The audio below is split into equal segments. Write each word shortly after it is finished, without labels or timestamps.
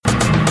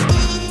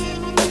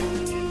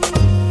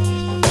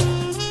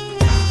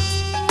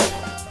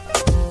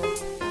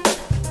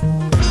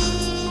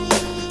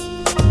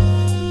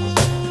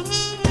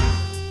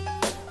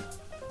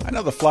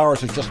know the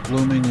flowers are just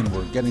blooming and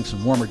we're getting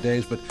some warmer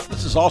days, but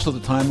this is also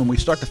the time when we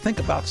start to think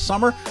about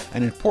summer,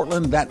 and in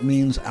Portland, that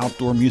means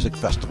outdoor music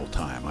festival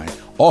time. I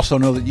also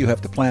know that you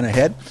have to plan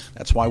ahead.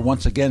 That's why,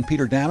 once again,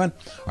 Peter Dammann,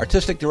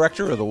 Artistic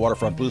Director of the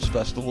Waterfront Blues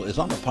Festival, is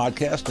on the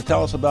podcast to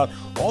tell us about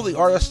all the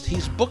artists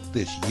he's booked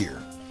this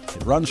year.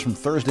 It runs from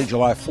Thursday,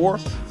 July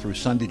 4th through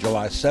Sunday,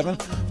 July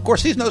 7th. Of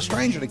course, he's no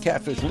stranger to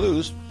Catfish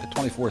Blues at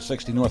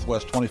 2460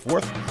 Northwest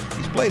 24th.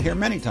 He's played here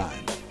many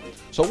times.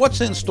 So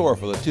what's in store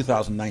for the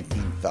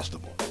 2019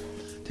 festival?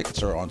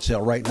 Tickets are on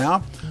sale right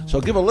now, so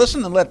give a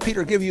listen and let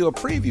Peter give you a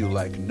preview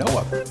like no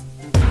other.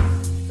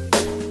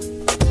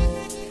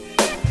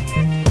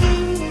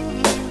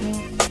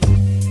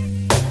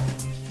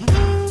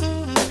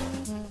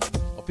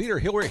 Well, Peter,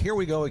 here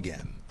we go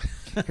again.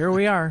 Here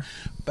we are.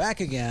 Back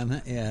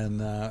again,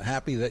 and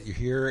happy that you're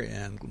here,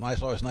 and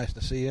always nice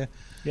to see you.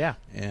 Yeah,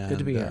 and, good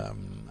to be here.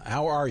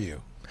 How are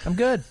you? I'm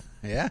good.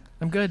 Yeah?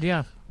 I'm good,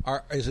 yeah.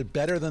 Is it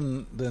better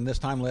than this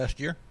time last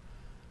year?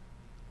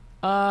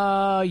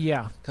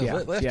 Yeah.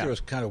 Because last year was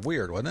kind of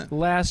weird, wasn't it?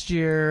 Last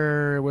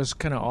year was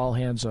kind of all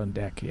hands on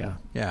deck, yeah.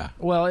 Yeah.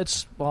 Well,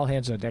 it's all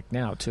hands on deck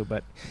now, too,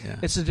 but yeah.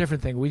 It's a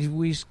different thing.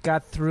 We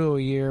got through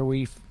a year.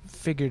 We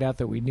figured out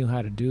that we knew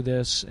how to do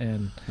this,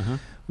 and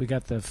we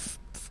got the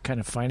kind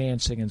of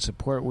financing and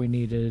support we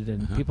needed,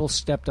 and people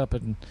stepped up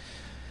and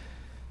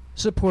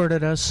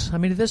supported us. I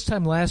mean, this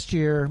time last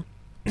year,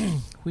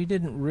 we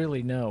didn't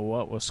really know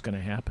what was going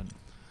to happen.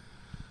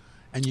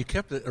 And you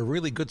kept it a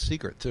really good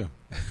secret, too.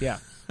 Yeah.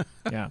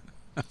 Yeah.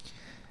 It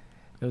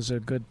was a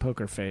good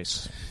poker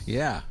face.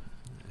 Yeah.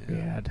 We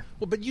had.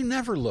 Well, but you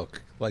never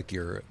look like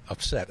you're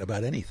upset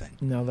about anything.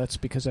 No, that's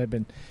because I've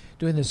been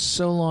doing this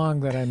so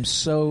long that I'm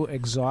so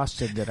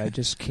exhausted that I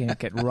just can't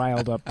get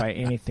riled up by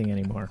anything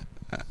anymore.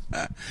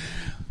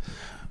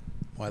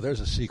 Well, there's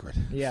a secret.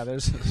 Yeah,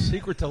 there's a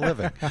secret to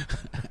living.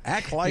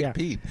 Act like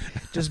Pete.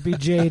 Just be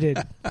jaded.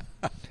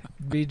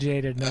 Be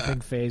jaded.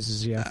 Nothing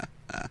phases you.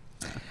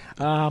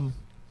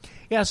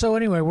 Yeah. So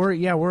anyway,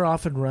 we're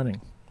off and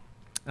running.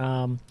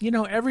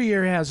 Every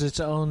year has its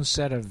own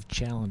set of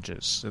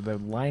challenges. So the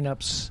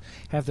lineups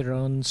have their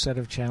own set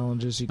of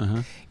challenges.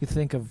 You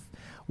think of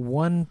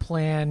one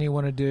plan you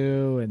want to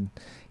do, and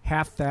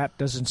half that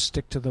doesn't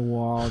stick to the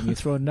wall, and you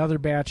throw another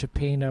batch of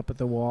paint up at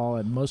the wall,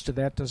 and most of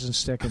that doesn't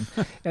stick. And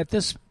at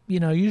this,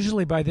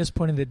 usually by this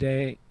point of the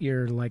day,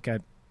 you're like a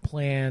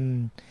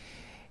plan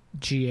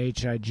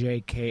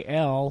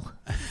GHIJKL,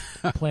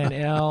 plan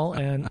L,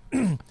 and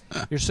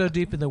you're so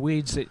deep in the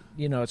weeds that,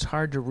 it's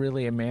hard to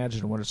really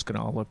imagine what it's going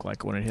to all look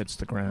like when it hits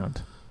the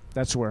ground.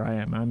 That's where I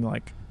am. I'm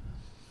like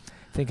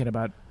thinking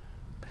about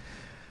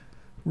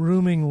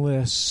rooming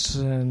lists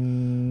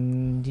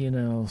and,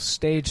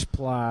 stage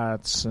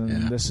plots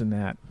and this and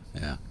that.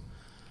 Yeah.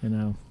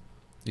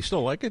 You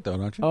still like it, though,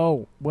 don't you?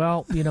 Oh,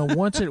 well,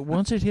 once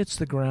it hits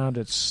the ground,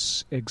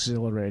 it's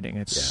exhilarating.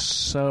 It's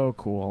so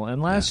cool.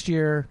 And last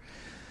year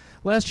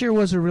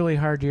was a really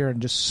hard year in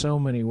just so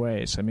many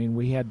ways. I mean,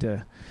 we had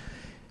to,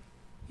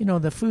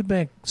 the food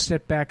bank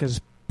stepped back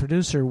as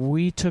producer.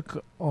 We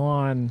took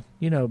on,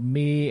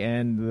 me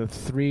and the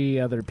three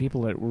other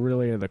people that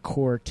really are the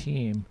core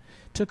team,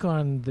 took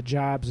on the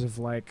jobs of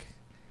like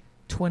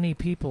 20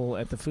 people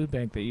at the food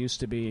bank that used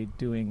to be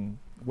doing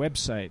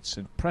websites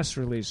and press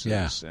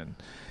releases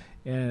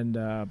and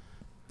a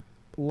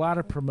lot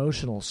of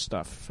promotional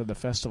stuff for the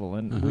festival.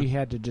 And we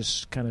had to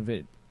just kind of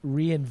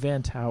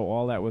reinvent how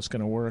all that was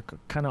going to work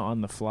kind of on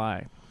the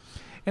fly.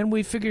 And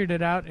we figured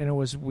it out, and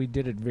we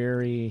did it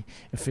very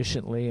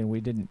efficiently, and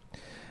we didn't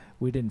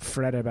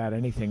fret about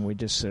anything. We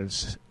just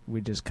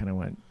kind of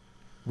went,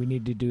 we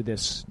need to do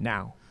this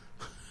now.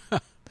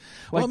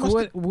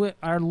 Like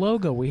our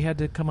logo, we had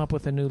to come up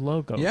with a new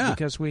logo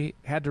because we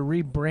had to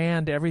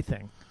rebrand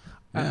everything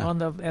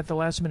at the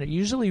last minute.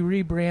 Usually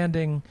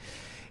rebranding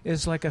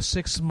is like a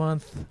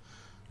 6-month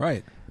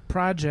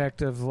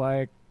project of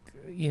like,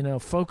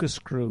 focus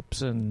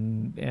groups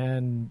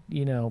and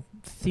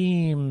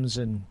themes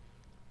and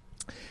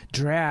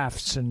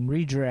drafts and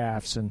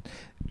redrafts, and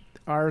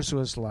ours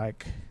was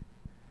like,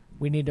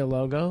 we need a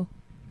logo.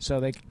 So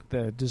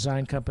the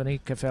design company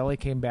Caffelli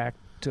came back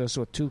to us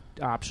with 2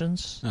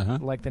 options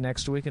like the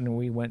next week, and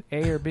we went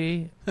A or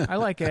B. I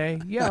like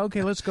A. Yeah,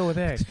 okay, let's go with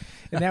A.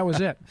 And that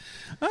was it.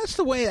 That's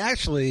the way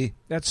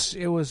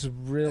it was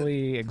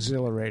really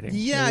exhilarating.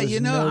 Yeah, there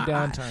was no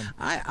downtime.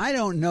 I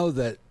don't know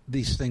that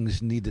these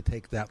things need to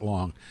take that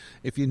long.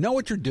 If you know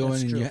what you're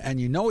doing and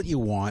you know what you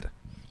want,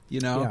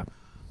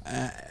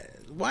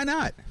 why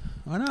not?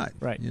 Why not?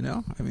 Right.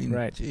 I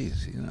mean,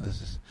 geez,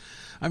 this is.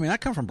 I mean, I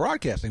come from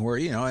broadcasting, where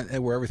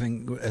where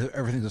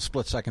everything's a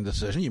split-second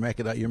decision. You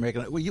make it up. You're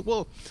making it.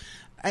 Well,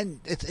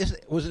 and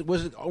was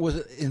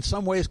it in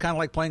some ways kind of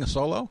like playing a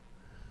solo?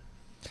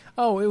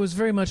 Oh, it was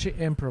very much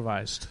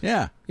improvised.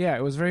 Yeah. Yeah,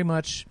 it was very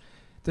much.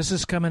 This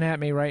is coming at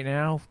me right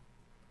now.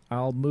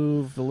 I'll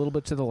move a little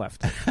bit to the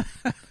left.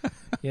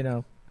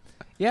 Yeah.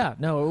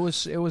 No,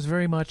 it was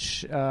very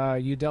much.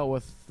 You dealt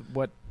with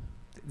what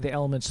the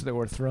elements that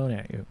were thrown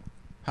at you.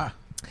 Huh.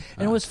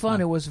 And it was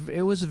fun. It was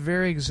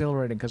very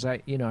exhilarating because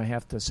I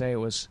have to say it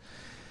was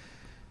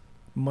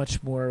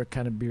much more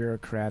kind of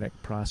bureaucratic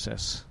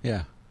process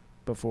Yeah.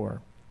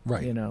 before.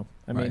 Right. You know,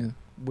 I Right.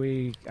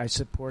 mean, I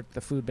support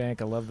the food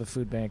bank. I love the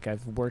food bank.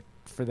 I've worked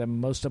for them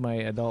most of my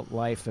adult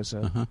life as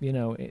a,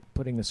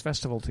 putting this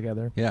festival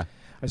together. Yeah.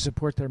 I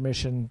support their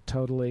mission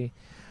totally,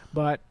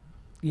 but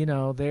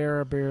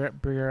they're a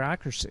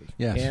bureaucracy.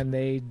 Yes. And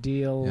they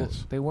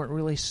Yes. they weren't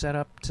really set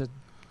up to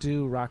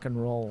do rock and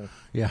roll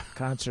Yeah.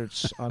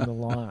 concerts on the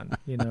lawn,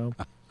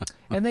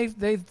 and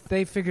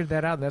they figured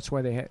that out. And that's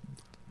why they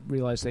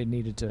realized they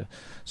needed to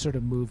sort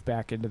of move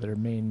back into their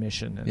main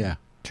mission and Yeah.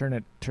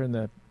 turn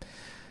the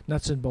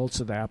nuts and bolts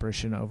of the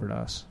operation over to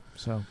us.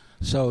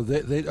 So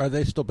they are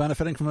they still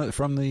benefiting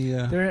from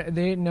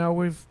the No,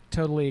 we've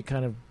totally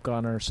kind of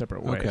gone our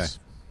separate ways. Okay.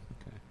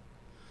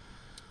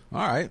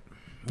 All right.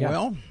 Yeah.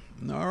 Well,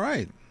 all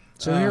right.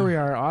 So here we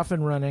are, off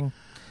and running.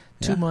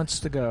 2 Yeah. months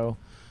to go.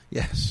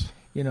 Yes.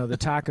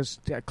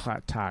 The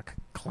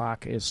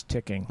clock is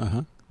ticking.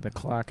 Uh-huh. The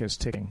clock is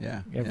ticking.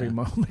 Yeah. Every Yeah.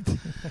 moment.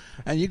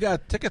 And you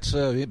got tickets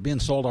being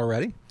sold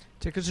already?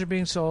 Tickets are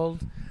being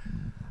sold.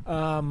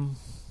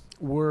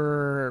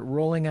 We're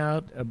rolling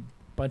out a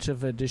bunch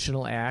of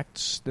additional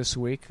acts this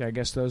week. I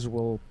guess those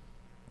will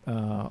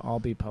all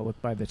be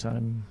public by the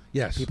time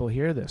Yes. people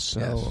hear this. So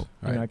Yes,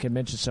 right. I can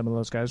mention some of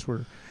those guys.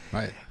 We're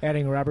Right.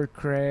 adding Robert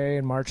Cray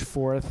and March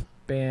 4th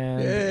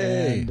band.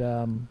 Yay.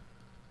 And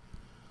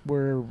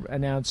we're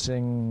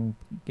announcing,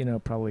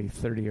 probably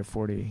 30 or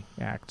 40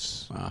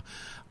 acts. I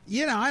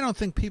don't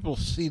think people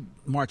see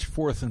March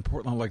 4th in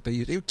Portland like they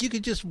used. You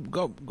could just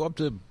go up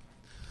to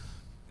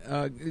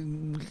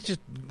just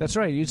That's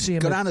right. You'd see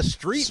them go at down the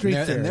street, street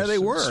and there they fairs.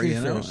 were, Street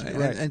you know, fairs,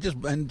 right.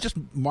 and just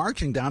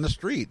marching down the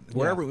street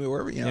wherever,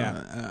 you know,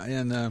 Yeah.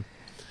 and that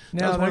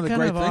Now, was one of the they're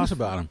great kind of things off-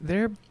 about them.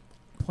 They're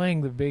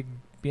playing the big,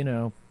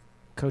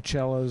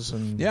 Coachellas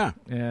and Yeah.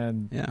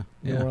 and Yeah,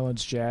 New yeah.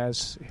 Orleans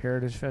Jazz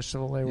Heritage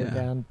Festival. They were Yeah.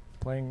 down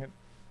playing at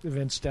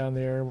events down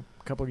there a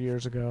couple of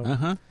years ago.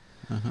 Uh-huh.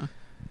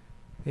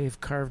 They've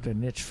carved a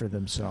niche for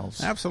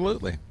themselves.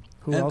 Absolutely.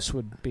 Who And- else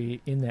would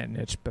be in that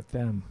niche but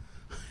them?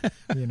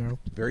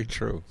 Very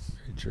true.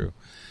 Very true.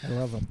 I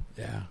love them.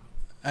 Yeah.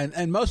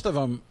 And most of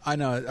them, I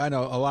know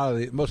a lot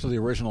of most of the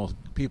original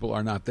people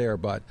are not there,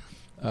 but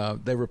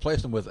they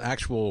replaced them with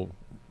actual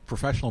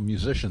professional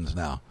musicians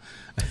now.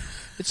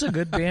 It's a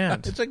good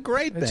band. It's a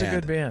great band. It's a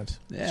good band.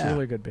 It's Yeah. a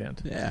really good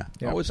band. Yeah.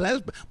 Yeah. Always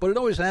has been. But it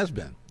always has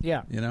been.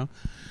 Yeah. You know?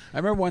 I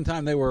remember one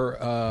time they were,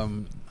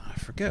 I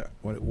forget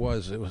what it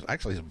was. It was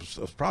actually, it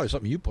was probably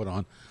something you put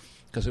on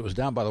because it was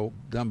down by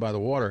the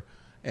water.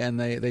 And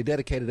they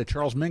dedicated a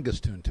Charles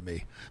Mingus tune to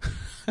me.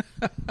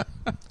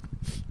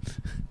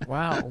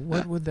 Wow.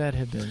 What would that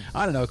have been?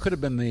 I don't know. It could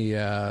have been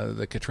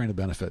the Katrina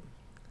benefit.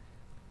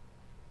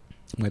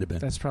 Might have been.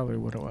 That's probably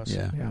what it was.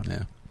 Yeah.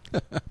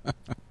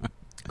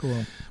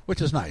 Cool.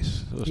 Which is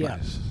nice. It was Yeah.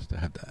 nice to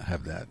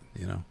have that,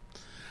 you know.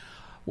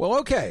 Well,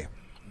 okay.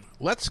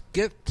 Let's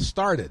get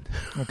started.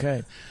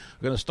 Okay.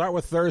 We're going to start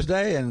with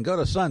Thursday and go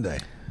to Sunday.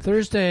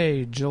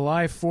 Thursday,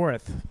 July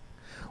 4th.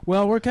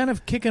 Well, we're kind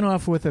of kicking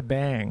off with a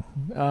bang.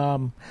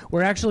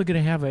 We're actually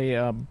going to have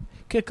a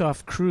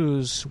kickoff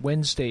cruise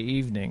Wednesday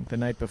evening, the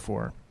night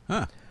before.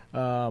 Huh.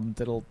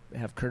 That'll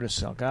have Curtis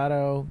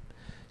Salgado,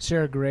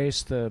 Sarah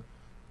Grace, the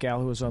gal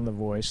who was on The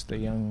Voice, the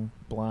young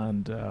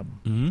blonde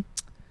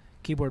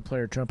keyboard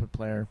player, trumpet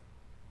player.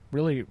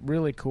 Really,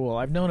 really cool.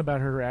 I've known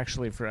about her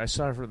actually I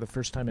saw her for the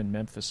first time in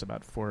Memphis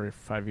about 4 or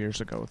 5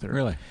 years ago with her.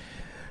 Really?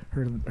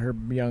 Her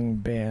young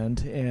band,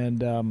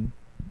 and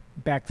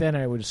back then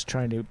I was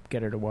trying to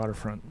get her to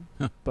Waterfront.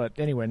 Huh. But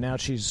anyway, now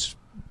she's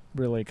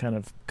really kind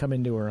of come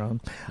into her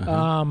own.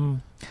 Uh-huh.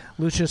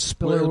 Lucius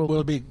Spiller Will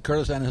it be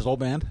Curtis and his whole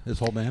band?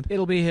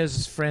 It'll be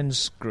his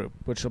friends group,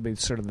 which will be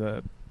sort of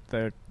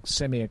the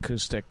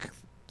semi-acoustic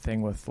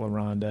thing with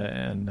LaRonda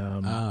and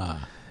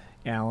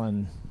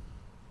Alan.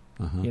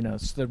 Uh-huh. You know,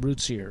 it's the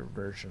rootsier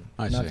version,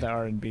 I not see. the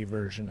R&B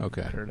version of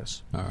Okay.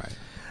 Curtis. All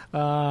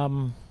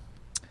right.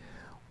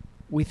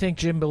 We think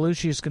Jim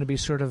Belushi is going to be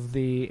sort of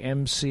the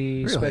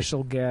MC, Really?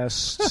 special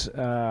guest,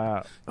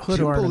 hood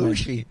Jim ornament.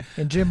 Belushi.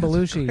 And Jim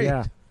Belushi, great.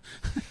 yeah.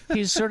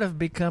 He's sort of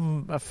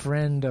become a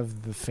friend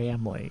of the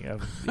family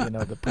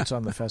that puts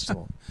on the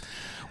festival.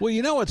 Well,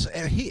 you know,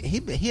 he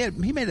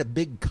made a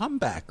big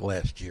comeback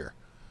last year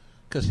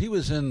because he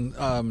was in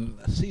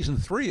season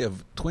 3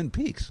 of Twin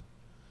Peaks.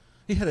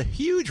 He had a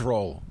huge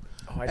role.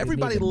 Oh, I didn't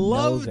Everybody even know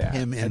loved that.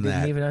 him in I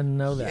that. didn't even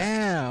know that.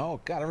 Yeah. Oh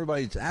God,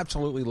 everybody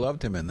absolutely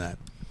loved him in that.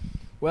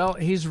 Well,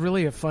 he's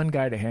really a fun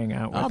guy to hang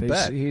out with. I'll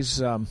bet.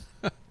 He's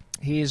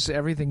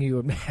everything you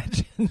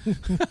imagine.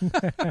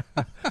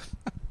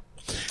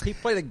 He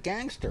played a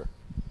gangster.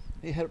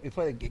 He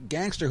played a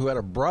gangster who had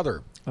a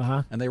brother,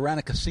 and they ran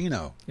a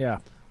casino. Yeah.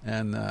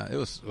 And it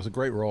was a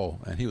great role,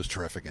 and he was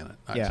terrific in it.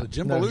 Yeah. So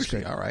Jim No, he's Belushi,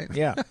 great. all right.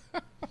 Yeah.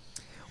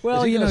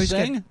 Well, Is he you know, gonna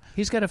sing?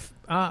 he's got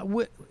a.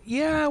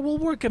 Yeah, we'll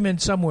work him in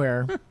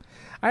somewhere.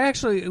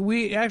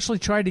 We actually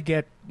tried to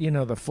get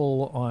the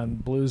full-on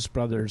Blues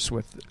Brothers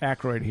with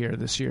Aykroyd here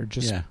this year,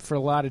 just for a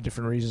lot of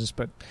different reasons.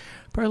 But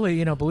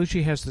partly,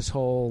 Belushi has this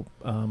whole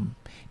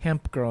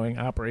hemp growing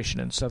operation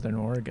in Southern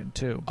Oregon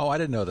too. Oh, I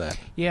didn't know that.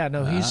 Yeah,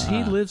 no,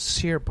 he lives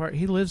here.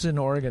 He lives in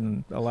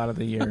Oregon a lot of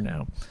the year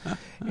now,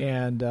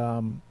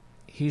 and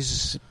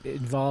he's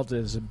involved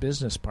as a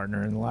business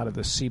partner in a lot of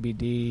the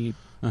CBD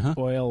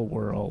oil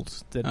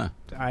world that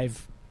I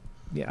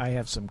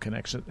have some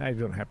connection. I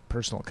don't have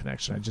personal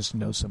connection. I just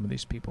know some of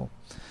these people.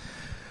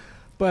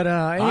 But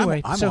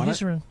anyway, I'm so on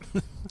he's around.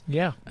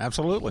 Yeah,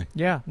 absolutely.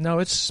 Yeah, no,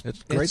 it's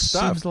great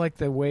stuff. Seems like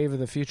the wave of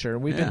the future.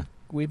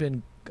 We've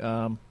been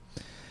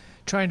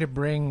trying to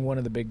bring one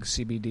of the big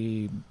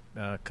CBD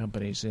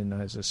companies in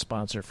as a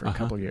sponsor for a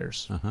couple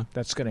years.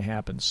 That's going to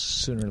happen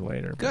sooner or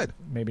later. Good.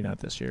 Maybe not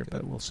this year,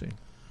 but we'll see.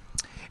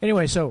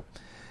 Anyway, so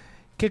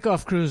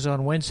kickoff cruise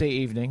on Wednesday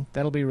evening.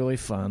 That'll be really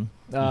fun.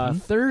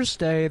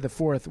 Thursday, the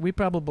 4th, we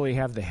probably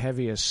have the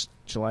heaviest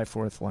July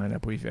 4th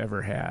lineup we've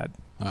ever had.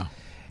 Wow.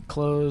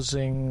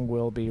 Closing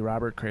will be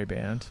Robert Cray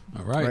Band,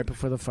 right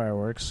before the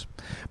fireworks.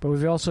 But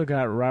we've also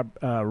got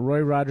Roy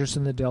Rogers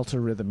and the Delta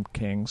Rhythm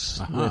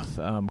Kings with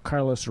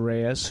Carlos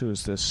Reyes, who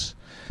is this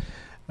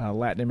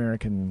Latin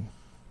American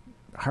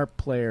harp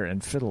player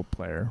and fiddle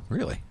player.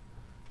 Really?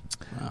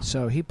 Wow.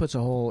 So he puts a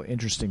whole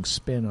interesting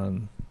spin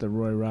on the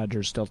Roy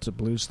Rogers Delta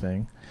Blues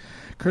thing.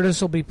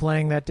 Curtis will be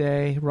playing that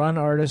day. Ron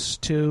Artis,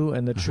 too,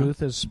 and The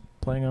Truth is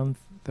playing on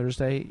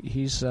Thursday.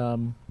 He's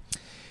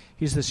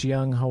this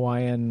young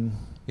Hawaiian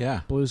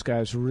blues guy.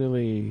 He's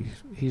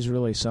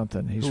really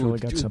something. He's really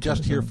got something.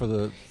 Just here for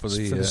the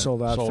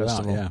Sold Out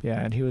Festival. Out, yeah,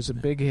 and he was a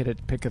big hit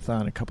at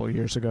Pickathon a couple of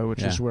years ago,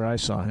 which is where I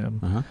saw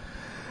him.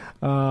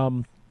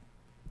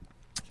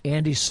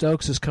 Andy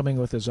Stokes is coming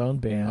with his own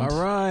band. All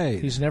right.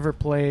 He's never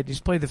played. He's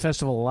played the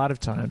festival a lot of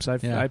times.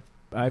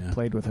 I've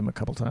played with him a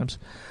couple times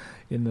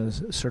in the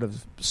sort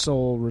of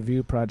soul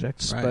review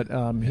projects. Right.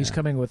 But he's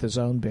coming with his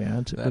own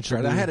band. That's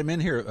right. I had him in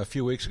here a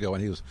few weeks ago,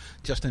 and he was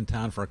just in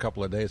town for a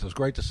couple of days. It was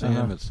great to see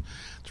him. It's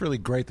really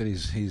great that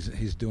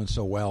he's doing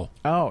so well.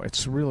 Oh,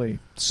 it's really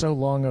so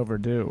long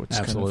overdue. It's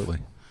absolutely.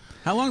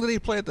 How long did he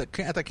play at the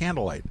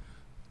Candlelight?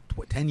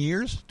 10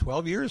 years?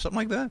 12 years? Something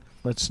like that?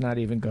 Let's not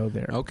even go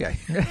there. Okay.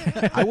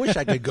 I wish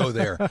I could go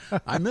there.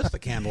 I miss the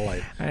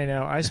Candlelight. I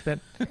know. I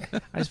spent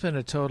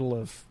a total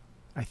of,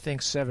 I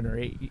think, 7 or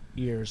 8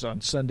 years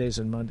on Sundays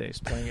and Mondays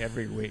playing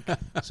every week.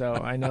 So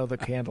I know the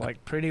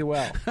Candlelight pretty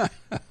well.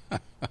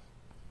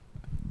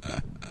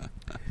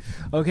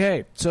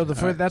 Okay. So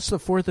that's the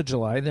 4th of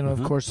July. Then,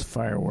 of course, the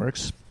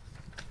fireworks.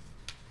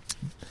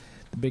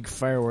 The big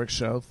fireworks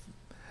show.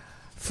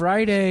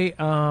 Friday...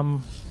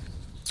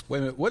 Wait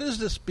a minute. What is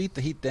this Beat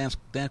the Heat dance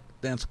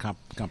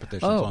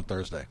competitions on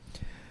Thursday?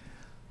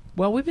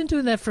 Well, we've been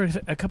doing that for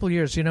a couple of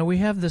years. We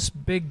have this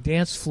big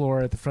dance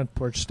floor at the front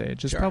porch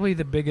stage. It's probably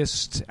the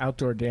biggest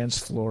outdoor dance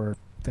floor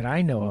that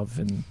I know of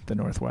in the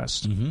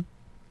Northwest.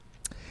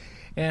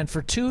 And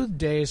for 2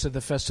 days of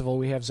the festival,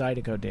 we have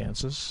Zydeco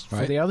dances.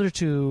 Right. For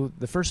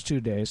the first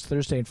 2 days,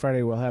 Thursday and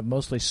Friday, we'll have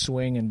mostly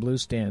swing and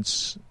blues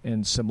dance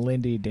and some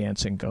Lindy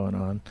dancing going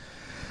on.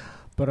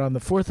 But on the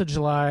 4th of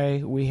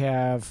July, we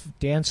have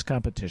dance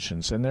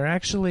competitions, and there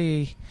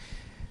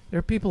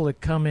are people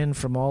that come in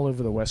from all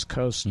over the West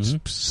Coast,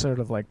 sort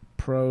of like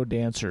pro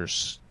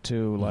dancers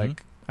to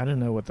like, I don't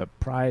know what the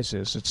prize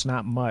is. It's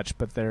not much,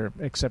 but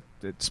except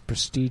it's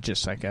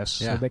prestigious, I guess.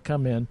 Yeah. So they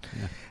come in,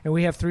 and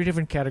we have 3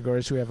 different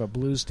categories. We have a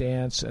blues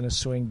dance and a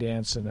swing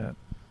dance and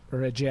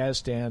a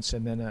jazz dance,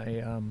 and then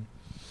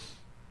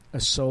a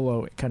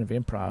solo kind of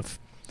improv.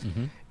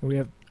 And we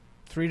have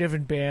 3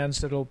 different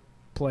bands that'll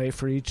play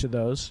for each of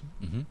those.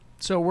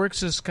 So it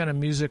works as kind of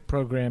music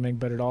programming,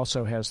 but it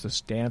also has this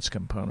dance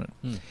component.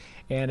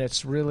 And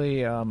it's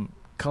really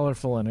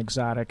colorful and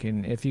exotic.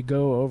 And if you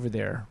go over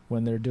there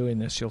when they're doing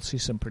this, you'll see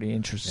some pretty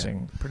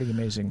interesting, pretty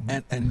amazing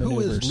And who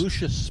is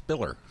Lucius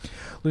Spiller?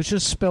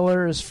 Lucius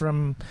Spiller is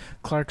from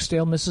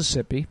Clarksdale,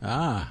 Mississippi.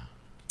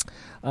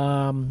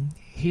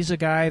 He's a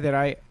guy that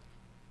I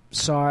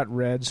saw at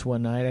Reds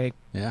one night.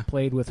 I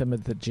played with him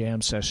at the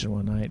jam session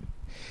one night.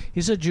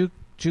 He's a juke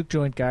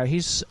joint guy.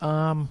 He's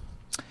kind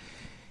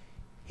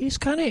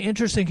of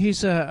interesting. He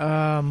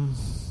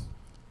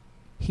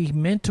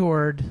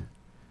mentored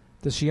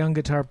this young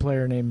guitar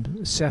player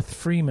named Seth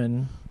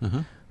Freeman,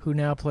 who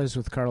now plays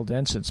with Carl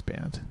Denson's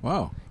band.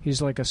 Wow.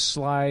 He's like a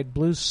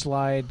blues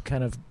slide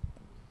kind of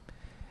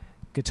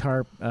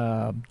guitar,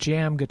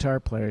 jam guitar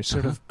player. He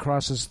sort of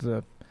crosses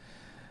the...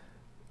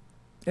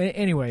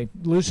 Anyway,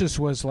 Lucius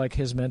was like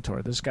his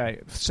mentor. This guy,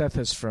 Seth,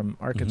 is from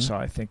Arkansas,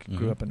 I think.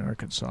 Grew up in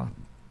Arkansas.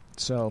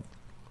 So...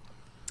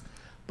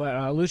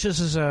 But Lucius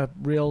is a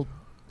real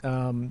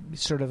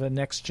sort of a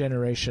next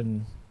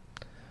generation.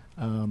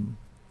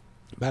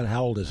 About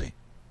how old is he,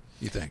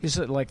 you think? He's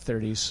at like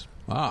 30s.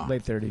 Wow.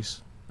 Late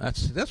 30s.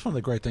 That's one of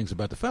the great things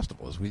about the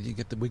festival is we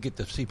get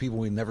to see people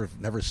we've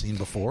never seen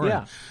before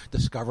and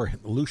discover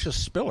Lucius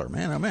Spiller.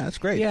 Man, oh man, that's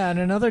great. Yeah, and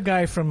another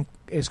guy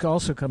is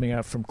also coming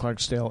out from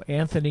Clarksdale,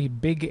 Anthony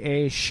Big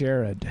A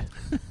Sherrod.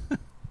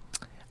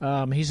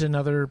 He's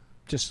another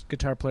just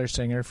guitar player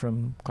singer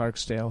from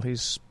Clarksdale.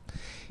 Is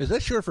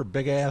that short for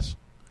big ass?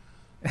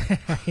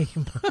 He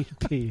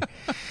might be.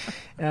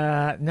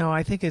 No,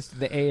 I think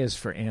the A is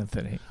for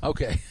Anthony.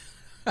 Okay.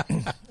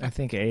 I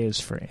think A is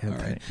for Anthony. All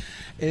right.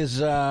 Is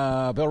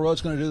Bill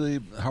Rhodes going to do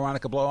the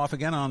harmonica blow off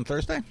again on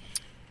Thursday?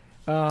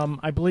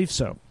 I believe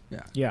so.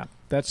 Yeah. Yeah.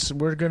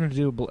 We're going to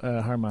do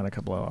a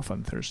harmonica blow off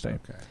on Thursday.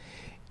 Okay.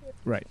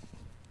 Right.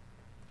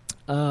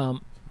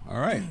 All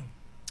right.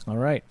 All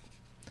right.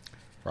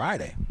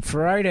 Friday.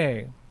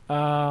 Friday,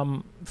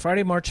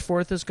 March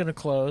 4th is going to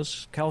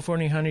close.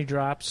 California Honey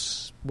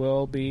Drops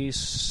will be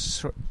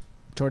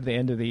toward the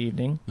end of the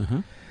evening.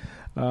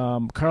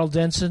 Mm-hmm. Carl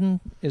Denson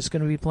is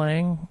going to be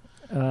playing.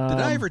 Did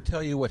I ever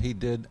tell you what he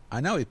did?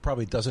 I know he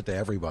probably does it to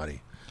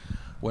everybody.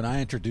 When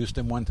I introduced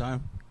him one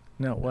time,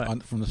 no,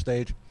 what from the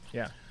stage.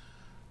 Yeah.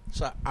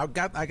 So I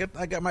got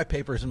my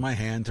papers in my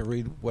hand to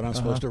read what I'm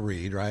supposed to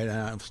read, right? And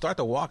I start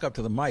to walk up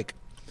to the mic,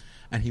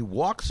 and he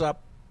walks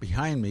up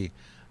behind me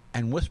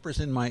and whispers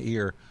in my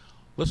ear,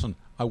 "Listen,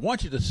 I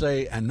want you to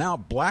say, and now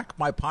black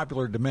by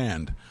popular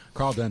demand,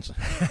 Carl Denson."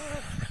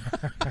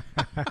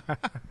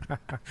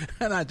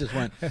 And I just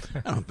went,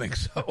 I don't think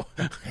so.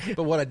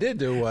 But what I did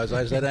do was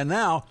I said, and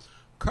now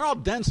Carl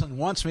Denson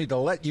wants me to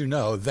let you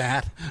know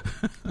that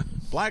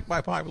black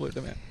by popular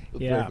demand.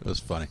 Yeah. It was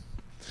funny.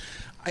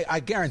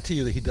 I guarantee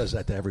you that he does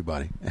that to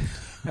everybody.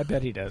 I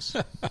bet he does.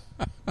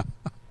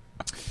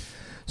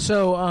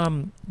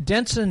 So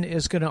Denson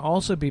is going to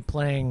also be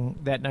playing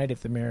that night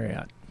at the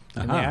Marriott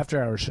in the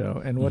after-hour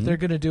show. And what they're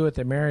going to do at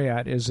the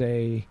Marriott is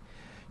a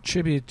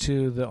tribute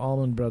to the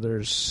Allman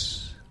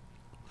Brothers,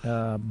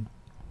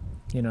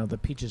 the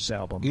Peaches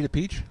album. Eat a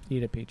Peach?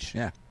 Eat a Peach.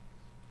 Yeah.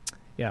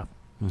 Yeah.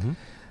 Mm-hmm.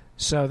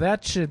 So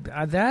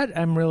that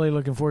I'm really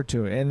looking forward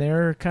to. And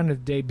they're kind of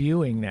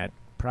debuting that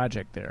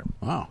project there.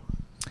 Wow.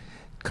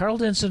 Carl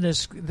Denson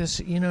is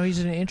he's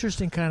an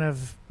interesting kind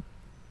of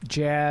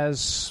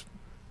jazz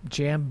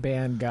jam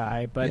band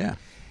guy, but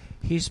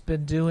he's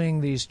been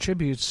doing these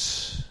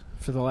tributes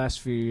for the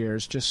last few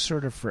years, just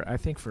sort of for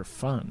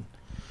fun.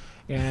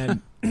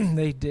 And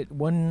they did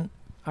one.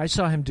 I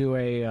saw him do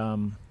a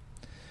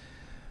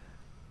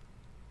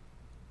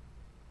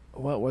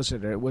what was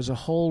it? It was a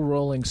whole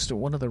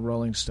one of the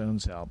Rolling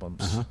Stones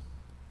albums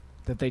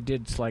that they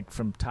did like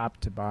from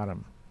top to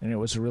bottom, and it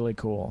was really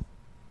cool.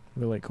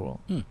 Really cool.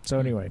 So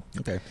anyway.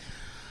 Okay.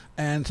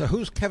 And so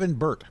who's Kevin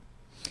Burt?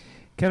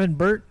 Kevin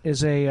Burt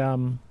is a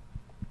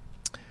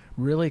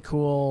really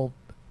cool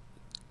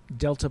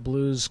Delta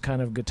blues kind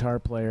of guitar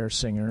player,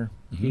 singer.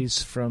 Mm-hmm.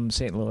 He's from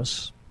St.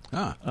 Louis.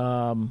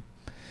 I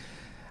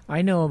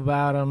know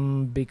about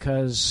him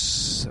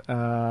because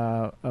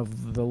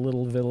of the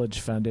Little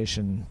Village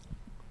Foundation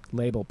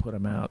label put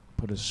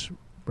his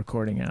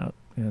recording out.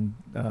 And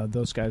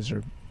those guys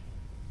are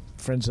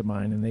friends of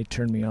mine, and they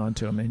turned me on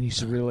to him. And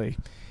he's really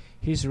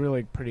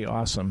pretty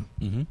awesome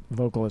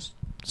vocalist,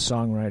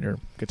 songwriter,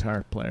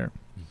 guitar player.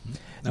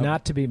 Mm-hmm.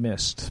 Not to be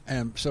missed.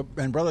 And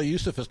Brother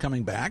Yusuf is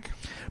coming back.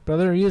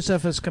 Brother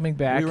Yusuf is coming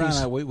back.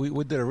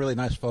 We did a really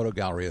nice photo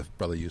gallery of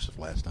Brother Yusuf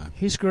last time.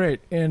 He's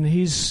great, and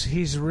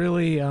he's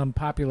really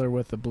popular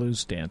with the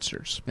blues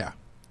dancers. Yeah,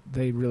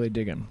 they really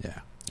dig him. Yeah,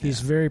 he's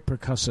very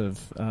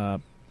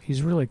percussive.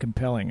 He's really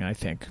compelling, I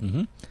think.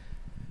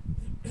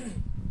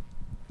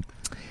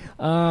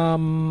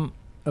 Mm-hmm.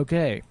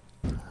 Okay.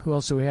 Who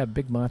else do we have?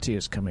 Big Monty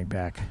is coming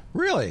back.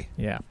 Really?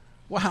 Yeah.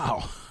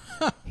 Wow.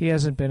 He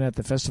hasn't been at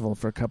the festival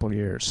for a couple of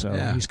years, so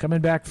he's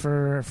coming back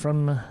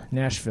from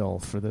Nashville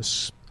for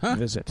this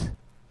visit.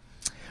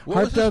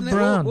 Heartdog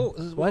Brown.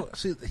 What?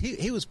 See,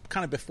 he was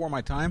kind of before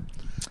my time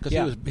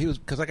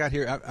because I got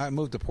here. I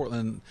moved to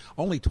Portland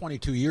only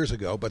 22 years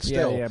ago, but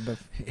still,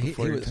 he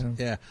was.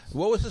 Yeah.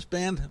 What was this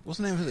band? What's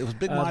the name of it? It was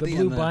Big Monty.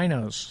 The Blue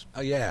Binos.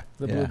 Oh yeah,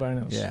 the Blue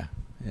Binos.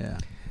 Yeah.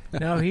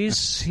 No,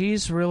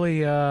 he's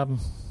really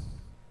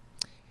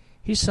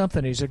he's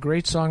something. He's a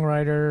great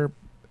songwriter,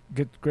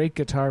 great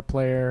guitar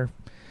player.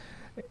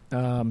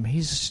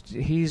 He's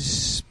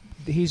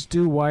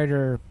due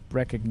wider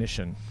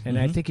recognition, and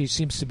I think he does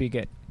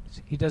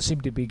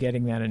seem to be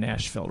getting that in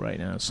Nashville right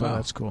now. So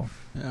that's cool.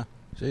 Yeah,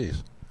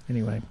 jeez.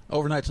 Anyway,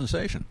 overnight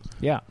sensation.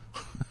 Yeah,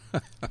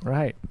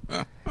 right.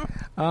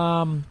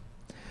 The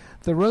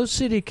Rose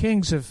City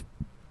Kings have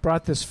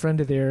brought this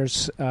friend of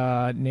theirs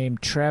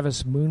named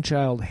Travis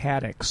Moonchild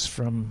Haddix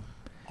from.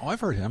 Oh,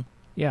 I've heard him.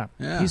 Yeah.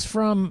 He's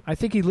from. I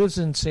think he lives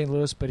in St.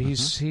 Louis, but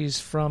he's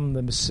from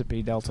the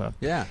Mississippi Delta.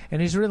 Yeah,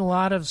 and he's written a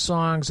lot of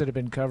songs that have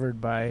been covered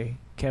by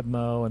Keb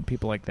Mo and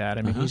people like that.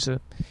 I mean,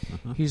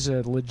 he's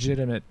a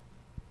legitimate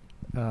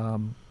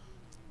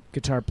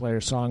guitar player,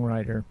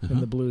 songwriter in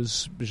the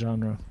blues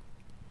genre.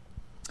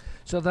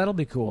 So that'll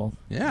be cool.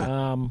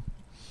 Yeah.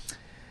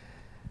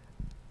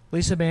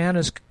 Lisa Mann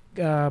is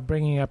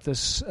bringing up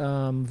this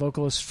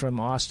vocalist from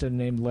Austin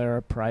named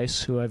Lara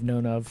Price, who I've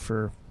known of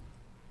for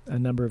a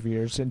number of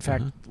years. In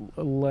fact,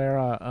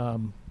 Lara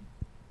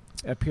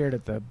appeared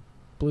at the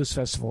Blues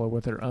Festival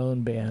with her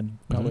own band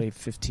probably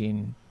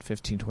 15,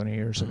 20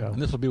 years ago.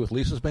 And this will be with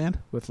Lisa's band?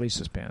 With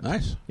Lisa's band.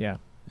 Nice. Yeah.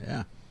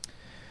 Yeah.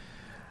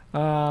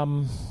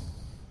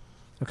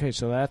 Okay,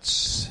 so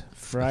that's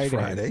Friday.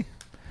 Friday.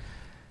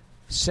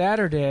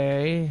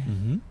 Saturday,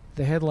 Mm-hmm.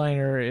 the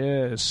headliner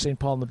is St.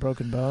 Paul and the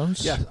Broken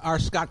Bones. Yeah, our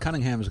Scott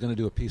Cunningham is going to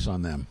do a piece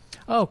on them.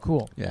 Oh,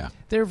 cool. Yeah.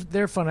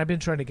 They're fun. I've been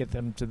trying to get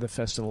them to the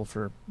festival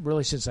for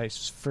really since I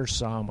first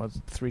saw them, was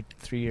three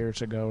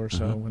years ago or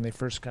so, when they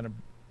first kind of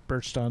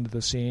burst onto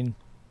the scene.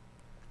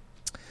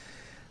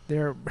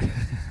 They're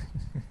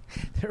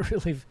they're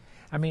really.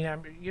 I mean,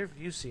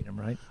 you've seen them,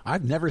 right?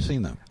 I've never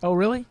seen them. Oh,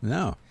 really?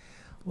 No.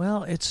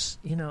 Well, it's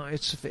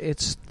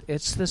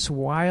this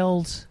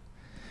wild.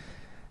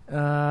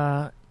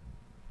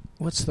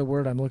 What's the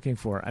word I'm looking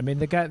for? I mean,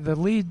 the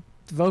lead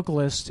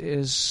vocalist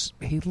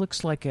he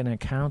looks like an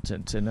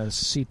accountant in a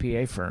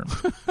CPA firm,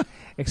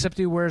 except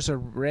he wears a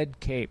red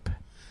cape,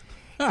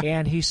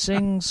 and he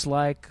sings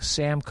like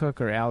Sam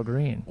Cooke or Al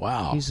Green.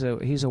 Wow. He's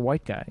a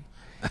white guy,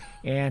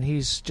 and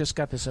he's just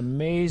got this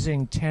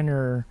amazing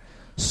tenor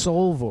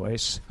soul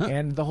voice,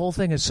 and the whole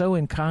thing is so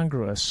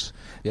incongruous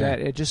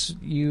that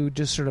you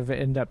just sort of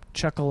end up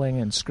chuckling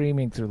and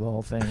screaming through the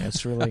whole thing.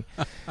 It's really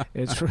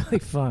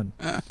fun.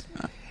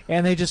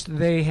 And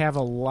they have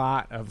a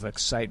lot of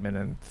excitement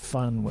and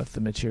fun with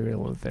the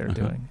material that they're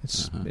doing.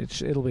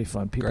 It'll be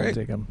fun. People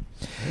dig them.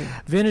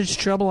 Vintage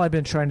Trouble, I've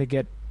been trying to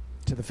get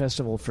to the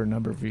festival for a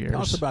number of years.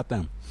 Tell us about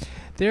them.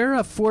 They're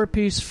a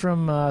 4-piece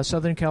from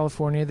Southern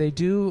California. They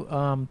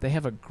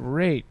have a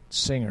great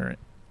singer.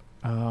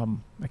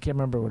 I can't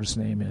remember what his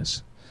name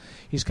is.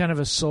 He's kind of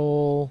a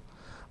soul,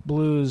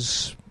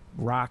 blues,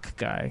 rock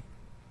guy.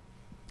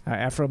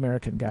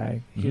 Afro-American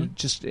guy.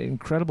 Just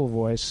incredible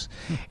voice.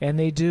 And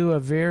they do a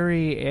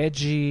very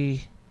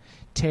edgy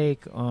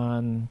take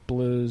on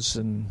blues,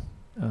 and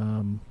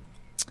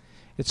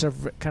it's a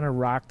kind of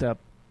rocked up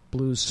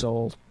blues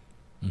soul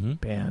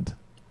band.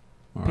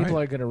 People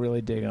are going to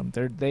really dig them.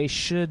 They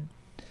should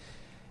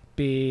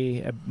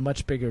be a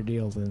much bigger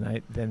deal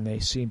than they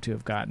seem to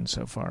have gotten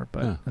so far.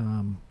 But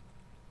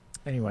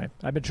anyway,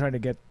 I've been trying to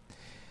get...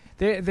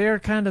 They're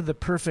kind of the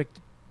perfect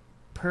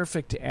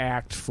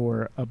act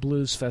for a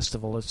blues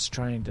festival that's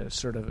trying to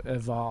sort of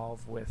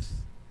evolve with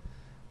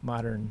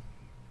modern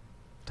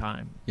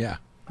time. Yeah.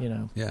 Yeah.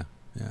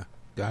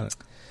 Got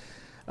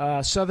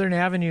it. Southern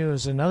Avenue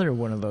is another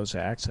one of those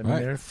acts. I mean,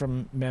 they're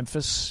from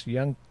Memphis,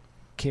 young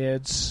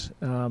kids,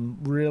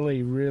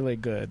 really, really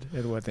good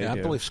at what they do. I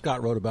believe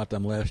Scott wrote about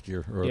them last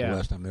year, or the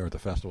last time they were at the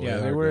festival. Yeah,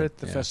 they were at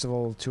the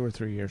festival 2 or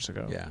 3 years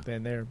ago. Yeah.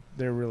 And they're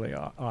really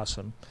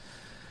awesome.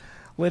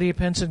 Lydia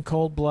Pence and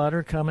Cold Blood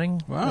are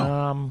coming.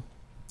 Wow.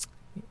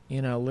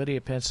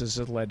 Lydia Pence is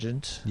a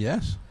legend.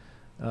 Yes.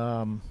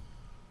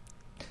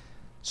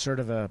 Sort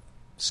of a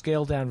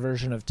scaled-down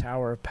version of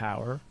Tower of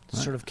Power.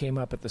 Sort of came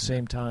up at the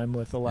same time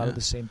with a lot of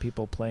the same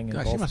people playing in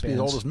both bands. She must be as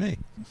old as me.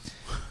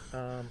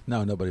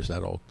 No, nobody's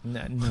that old.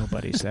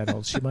 Nobody's that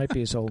old. She might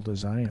be as old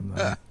as I am,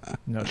 though.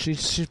 No, she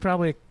was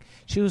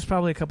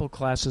probably a couple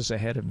classes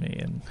ahead of me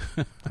in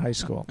high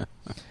school.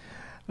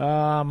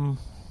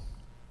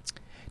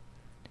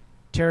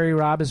 Terry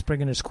Robb is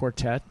bringing his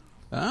quartet.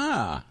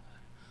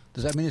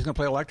 Does that mean he's going to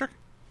play electric?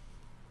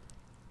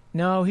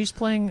 No, he's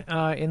playing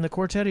in the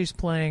quartet. He's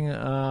playing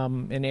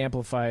an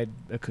amplified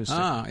acoustic.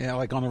 Yeah,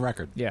 like on the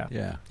record.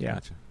 Yeah.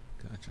 Gotcha.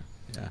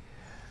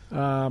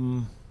 Yeah.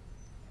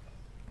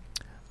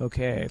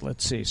 Okay,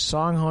 let's see.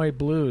 Songhai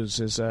Blues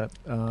is a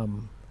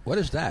what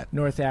is that?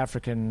 North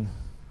African.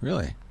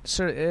 Really?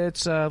 So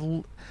it's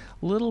a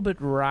little bit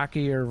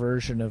rockier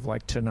version of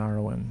like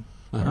Tenaroan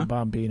or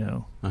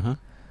Bombino.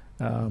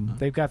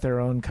 They've got their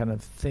own kind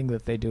of thing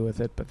that they do with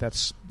it, but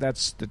that's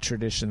the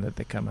tradition that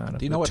they come out of.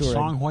 Do you know what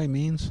Songhai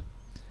means?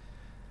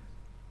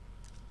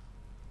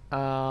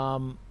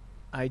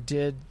 I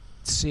did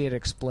see it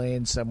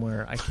explained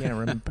somewhere. I can't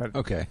remember.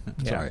 Okay,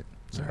 that's all right.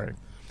 Sorry.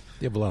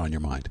 You have a lot on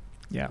your mind.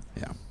 Yeah.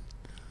 Yeah.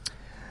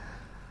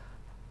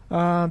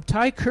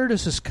 Ty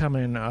Curtis is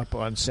coming up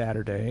on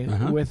Saturday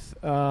with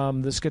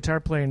this guitar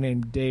player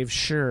named Dave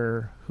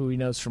Scher, who he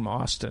knows from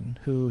Austin,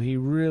 who he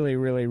really,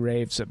 really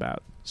raves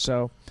about.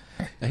 So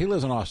he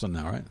lives in Austin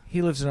now, right?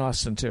 He lives in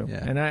Austin too.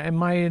 Yeah. And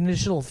my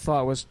initial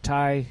thought was,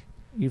 Ty,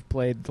 you've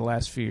played the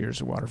last few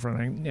years at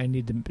Waterfront. I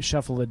need to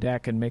shuffle the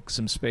deck and make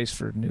some space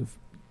for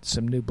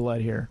some new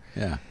blood here.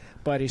 Yeah.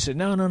 But he said,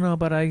 no,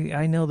 but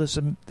I know this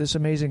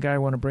amazing guy I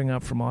want to bring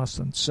up from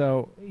Austin.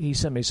 So he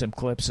sent me some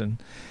clips,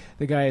 and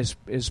the guy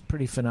is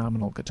pretty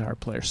phenomenal guitar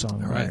player,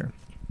 songwriter. Right.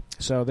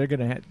 So they're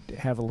going to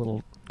have a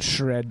little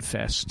shred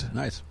fest.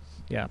 Nice.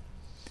 Yeah.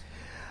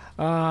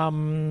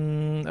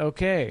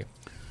 Okay.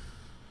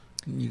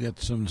 You got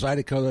some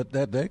Zydeco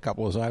that day, a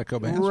couple of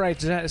Zydeco bands.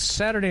 Right.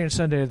 Saturday and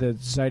Sunday are the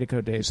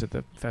Zydeco days at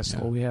the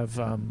festival. Yeah. We have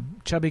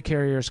Chubby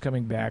Carrier's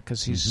coming back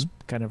because he's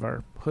kind of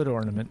our hood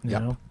ornament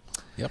now.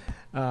 Yep.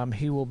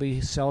 He will be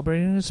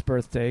celebrating his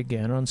birthday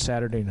again on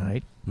Saturday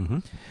night.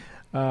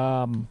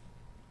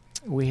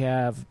 We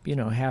have,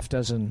 half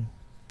dozen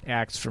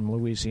acts from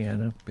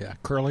Louisiana. Yeah.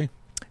 Curly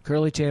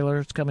Taylor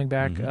is coming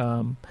back.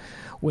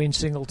 Wayne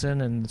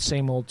Singleton and the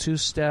Same Old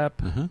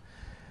Two-Step.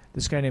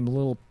 This guy named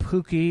Lil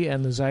Pookie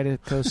and the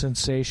Zydeco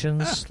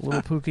Sensations.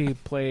 Lil Pookie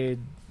played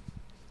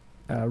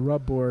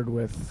rubboard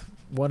with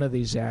one of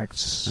these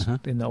acts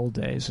in the old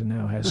days, and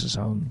now has his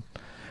own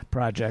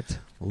project.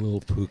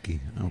 Lil Pookie.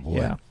 Oh, boy.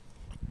 Yeah.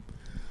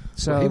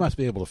 So well, he must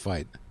be able to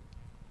fight.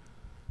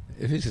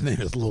 If his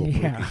name is Lil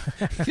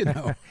Pookie. You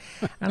know.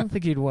 I don't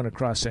think you'd want to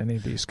cross any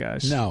of these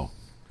guys. No.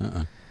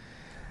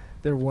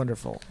 They're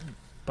wonderful,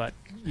 but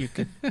you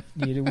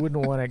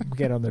wouldn't want to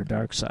get on their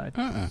dark side.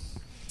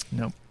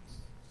 No.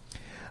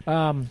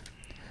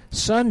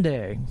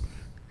 Sunday.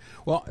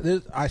 Well,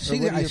 I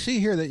see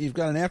here that you've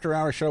got an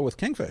after-hour show with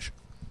Kingfish.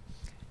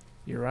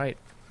 You're right.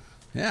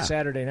 Yeah.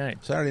 Saturday night.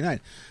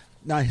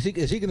 Now, is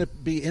he going to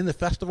be in the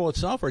festival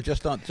itself, or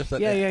just that?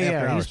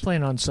 Yeah. Hours? He's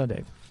playing on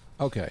Sunday.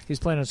 Okay. He's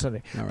playing on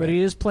Sunday, All right. but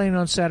he is playing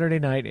on Saturday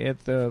night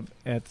at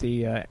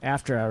the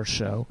after-hours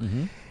show,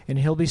 and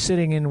he'll be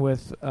sitting in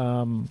with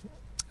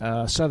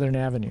Southern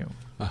Avenue,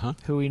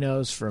 who he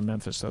knows from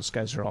Memphis. Those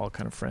guys are all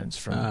kind of friends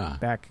from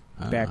back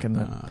in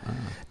the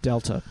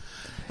Delta.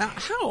 Now,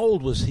 how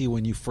old was he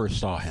when you first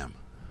saw him?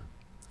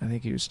 I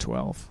think he was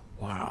 12.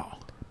 Wow.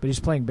 But he's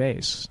playing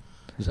bass.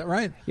 Is that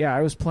right? Yeah,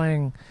 I was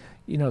playing,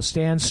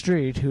 Stan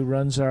Street, who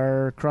runs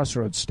our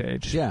Crossroads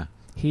stage. Yeah.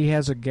 He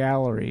has a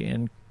gallery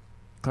in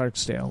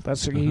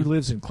Clarksdale. He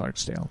lives in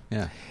Clarksdale.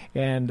 Yeah.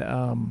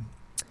 And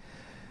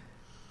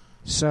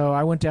so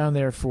I went down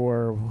there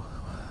for,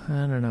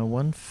 I don't know,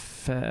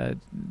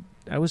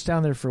 I was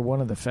down there for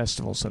one of the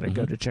festivals that I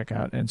go to check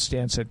out, and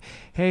Stan said,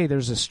 "Hey,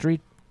 there's a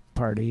street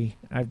party.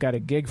 I've got a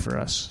gig for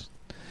us."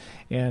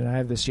 And I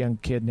have this young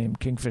kid named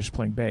Kingfish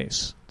playing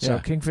bass. So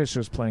Kingfish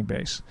was playing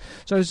bass.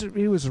 So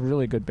he was a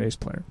really good bass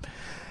player.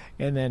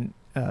 And then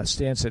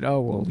Stan said,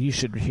 "Oh, well, you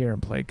should hear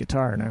him play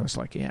guitar." And I was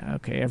like, "Yeah,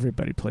 okay,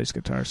 everybody plays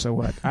guitar. So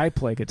what? I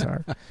play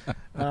guitar."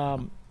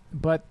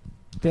 But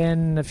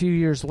then a few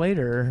years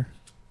later,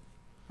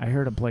 I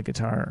heard him play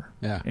guitar.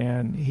 Yeah.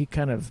 And he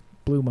kind of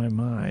blew my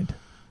mind.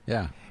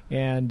 Yeah.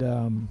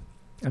 And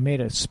I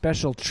made a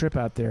special trip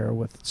out there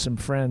with some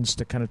friends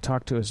to kind of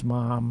talk to his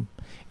mom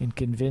and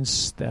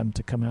convince them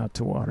to come out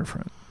to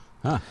Waterfront.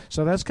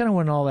 So that's kind of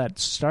when all that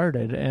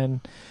started. And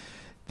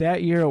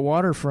that year at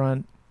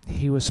Waterfront,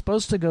 he was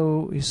supposed to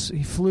go.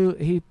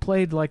 He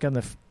played like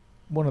on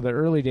one of the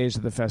early days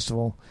of the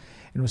festival,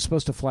 and was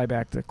supposed to fly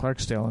back to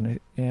Clarksdale.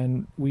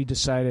 And we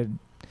decided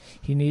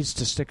he needs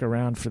to stick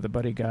around for the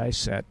Buddy Guy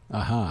set,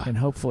 and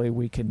hopefully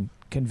we can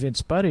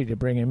convince Buddy to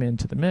bring him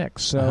into the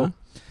mix. So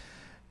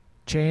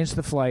changed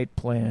the flight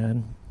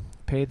plan,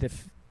 paid the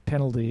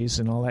penalties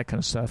and all that kind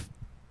of stuff.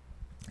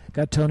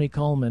 Got Tony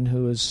Coleman,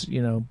 who is,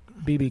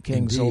 B.B.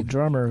 King's old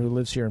drummer, who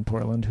lives here in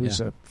Portland, who's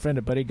a friend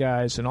of Buddy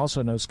Guy's and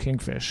also knows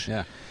Kingfish,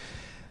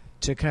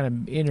 to kind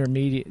of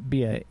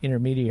be an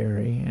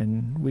intermediary.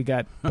 And we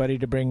got Buddy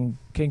to bring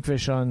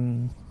Kingfish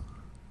on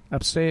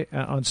stage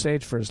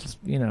for his,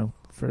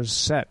 for his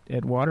set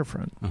at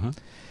Waterfront.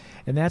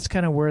 And that's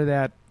kind of where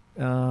that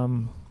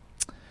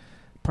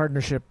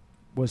partnership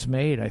was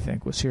made, I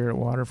think, was here at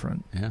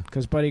Waterfront. Yeah.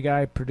 Because Buddy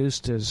Guy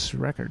produced his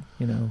record,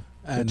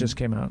 that just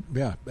came out.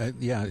 Yeah,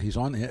 he's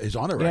on the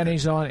record. Yeah, and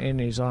he's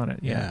on it.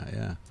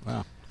 Yeah.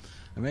 Wow.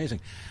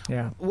 Amazing.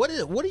 Yeah. What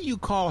do you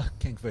call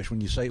Kingfish when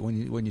you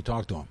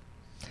talk to him?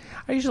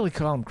 I usually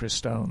call him Chris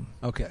Stone.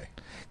 Okay.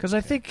 Because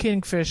I think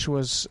Kingfish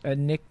was a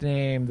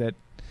nickname that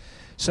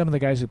some of the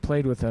guys who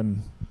played with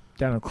him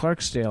down in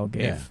Clarksdale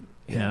gave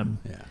him.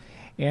 Yeah.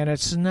 And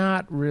it's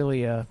not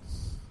really a...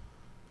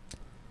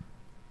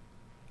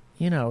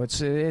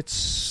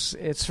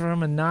 it's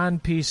from a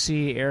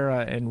non-PC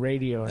era in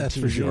radio and That's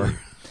TV. for sure.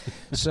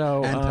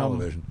 So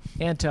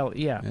and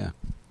television. Yeah.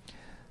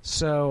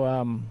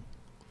 So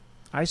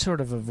I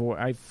sort of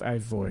I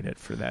avoid it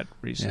for that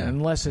reason,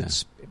 unless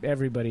it's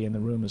everybody in the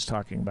room is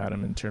talking about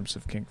him in terms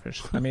of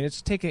Kingfish. I mean,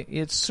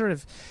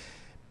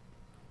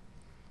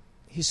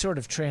 he's sort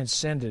of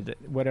transcended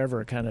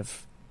whatever kind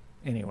of.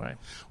 Anyway.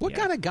 What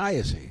kind of guy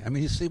is he? I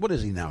mean, what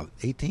is he now?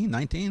 18,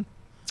 19?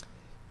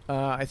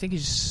 I think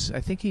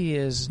he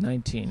is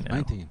 19 now.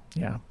 19.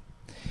 Yeah.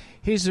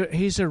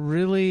 He's a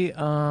really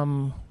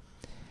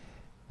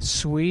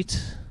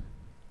sweet,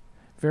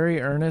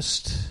 very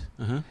earnest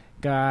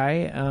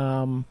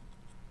guy.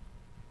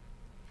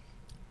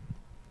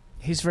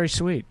 He's very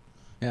sweet.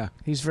 Yeah.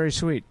 He's very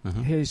sweet.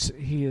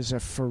 He is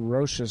a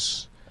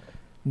ferocious,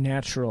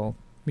 natural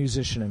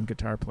musician and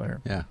guitar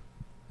player. Yeah.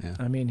 Yeah.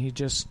 I mean, he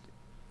just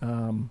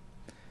the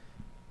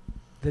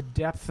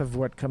depth of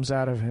what comes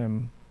out of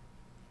him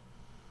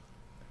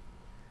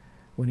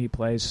when he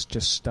plays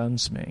just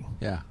stuns me.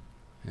 Yeah.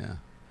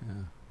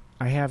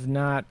 I have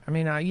not. I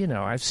mean,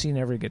 I've seen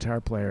every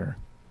guitar player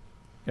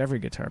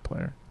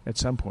at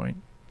some point.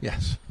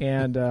 Yes.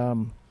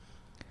 And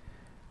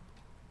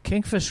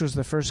Kingfish was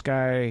the first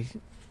guy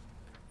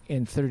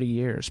in 30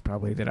 years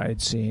probably that I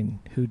had seen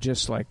who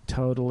just like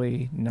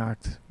totally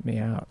knocked me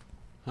out.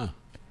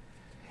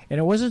 And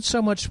it wasn't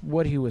so much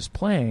what he was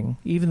playing,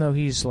 even though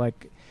he's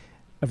like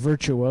a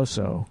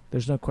virtuoso.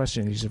 There's no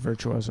question he's a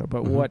virtuoso.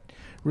 But what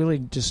really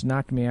just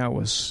knocked me out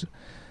was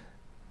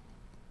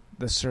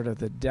the sort of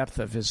the depth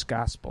of his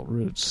gospel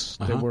roots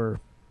that were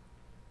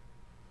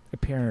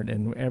apparent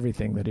in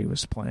everything that he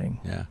was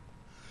playing. Yeah.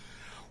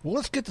 Well,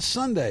 let's get to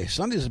Sunday.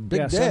 Sunday's a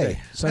big day.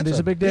 Sunday's That's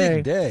a big day.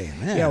 Big day,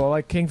 man. Yeah, well,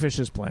 like Kingfish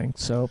is playing,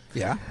 so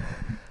Yeah.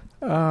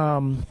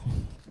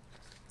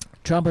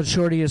 Trombone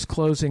Shorty is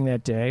closing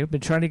that day. I've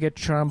been trying to get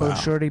Trombone Wow.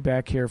 Shorty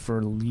back here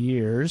for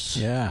years.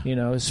 Yeah. You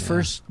know, his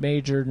first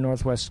major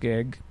Northwest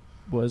gig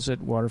was at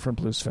Waterfront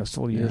Blues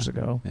Festival years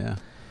ago. Yeah.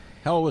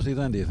 How old was he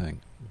then, do you think?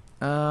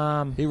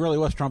 He really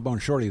was Trombone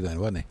Shorty then,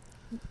 wasn't he?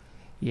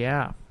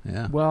 Yeah.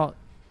 Yeah. Well,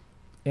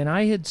 and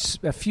I had,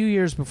 a few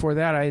years before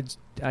that, I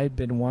had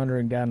been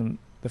wandering down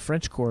the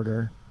French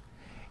Quarter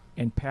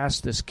and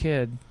passed this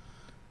kid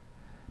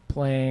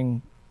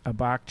playing a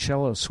Bach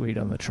cello suite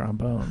on the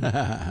trombone.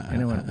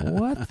 And I went,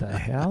 what the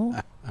hell?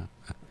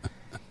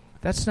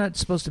 That's not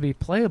supposed to be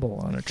playable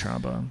on a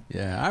trombone.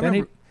 Yeah.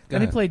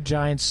 Then he played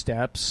Giant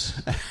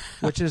Steps,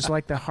 which is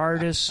like the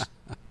hardest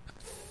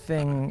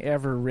thing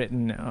ever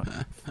written,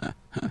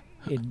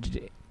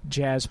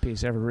 jazz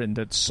piece ever written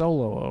to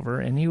solo over,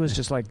 and he was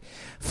just like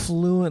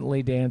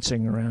fluently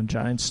dancing around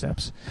Giant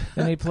Steps.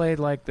 And he played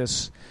like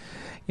this,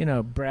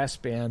 brass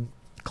band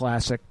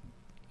classic,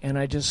 and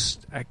I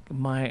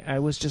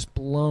was just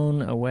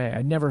blown away.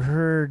 I'd never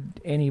heard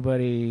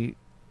anybody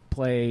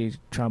play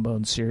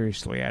trombone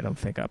seriously, I don't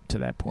think, up to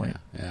that point.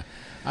 Yeah.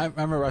 I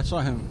remember I saw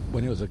him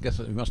when he was, I guess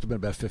he must have been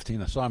about 15.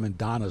 I saw him in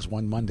Donna's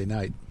one Monday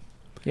night.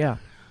 Yeah.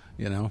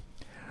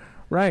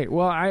 Right.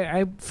 Well,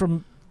 I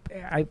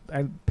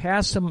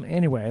passed him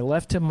anyway. I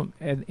left him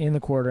in the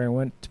Quarter and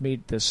went to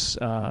meet this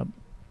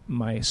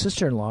my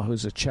sister-in-law,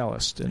 who's a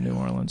cellist in New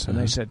Orleans, and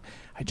I said,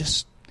 I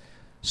just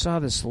saw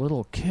this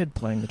little kid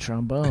playing the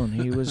trombone.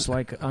 He was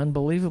like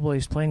unbelievable.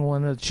 He's playing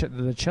one of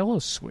the cello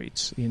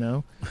suites,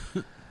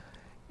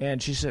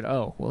 And she said,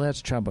 "Oh, well,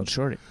 that's Trombone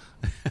Shorty."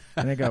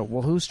 And I go,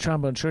 "Well, who's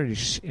Trombone Shorty?"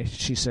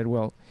 She said,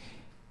 "Well,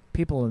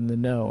 people in the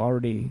know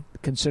already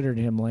considered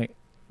him like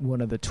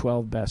one of the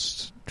 12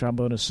 best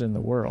trombonists in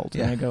the world."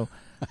 Yeah. And I go,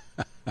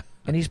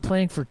 "And he's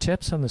playing for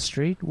tips on the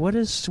street? What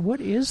is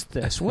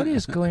this? What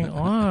is going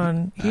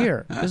on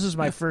here?" This is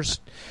my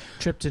first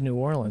trip to New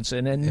Orleans,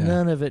 and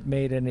none of it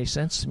made any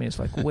sense to me. It's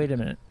like, wait a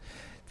minute.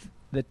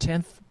 The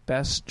 10th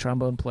best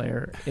trombone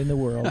player in the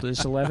world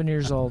is 11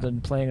 years old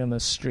and playing on the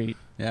street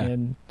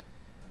in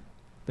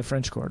the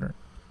French Quarter.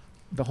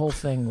 The whole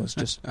thing was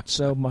just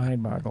so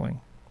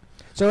mind-boggling.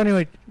 So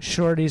anyway,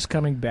 Shorty's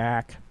coming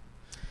back.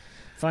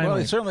 Finally. Well,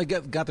 he certainly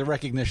got the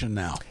recognition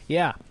now.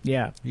 Yeah.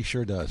 He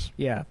sure does.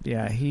 Yeah.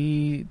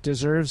 He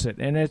deserves it.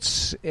 And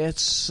it's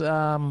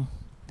when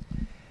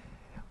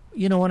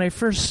I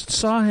first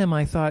saw him,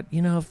 I thought,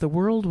 if the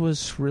world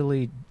was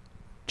really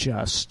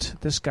just,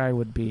 this guy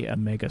would be a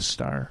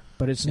megastar.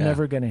 But it's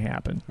never going to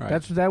happen.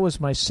 Right. That was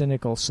my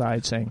cynical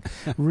side saying,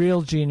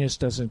 real genius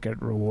doesn't get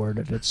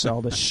rewarded. It's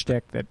all the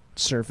shtick that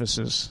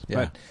surfaces. Yeah.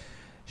 But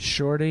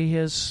Shorty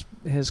has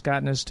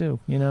gotten his due,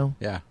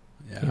 Yeah.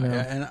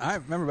 And I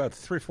remember about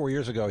 3 or 4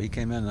 years ago, he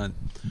came in and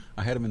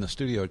I had him in the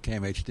studio at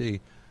KMHD,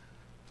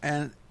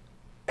 and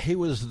he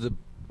was the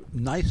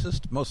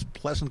nicest, most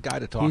pleasant guy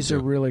to talk to. He's a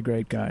really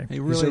great guy. He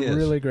really is. a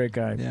really great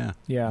guy.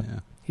 Yeah.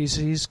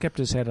 He's kept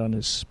his head on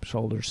his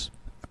shoulders.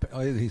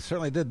 He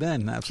certainly did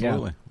then.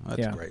 Absolutely. Yeah.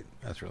 That's great.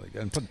 That's really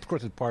good. And of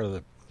course, it's part of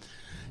the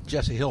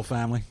Jesse Hill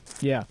family.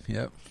 Yeah.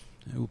 Yep.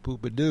 Oop,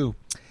 oop, a doo.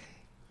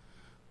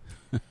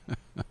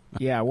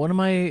 Yeah. One of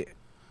my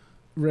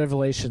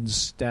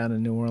revelations down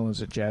in New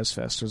Orleans at Jazz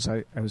Fest was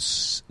I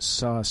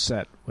saw a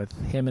set with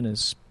him and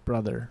his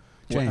brother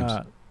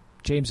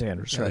James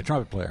Anders, right? The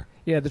trumpet player.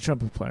 Yeah, the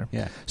trumpet player.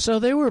 Yeah. So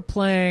they were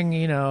playing,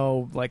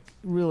 like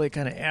really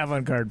kind of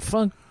avant-garde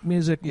funk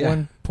music at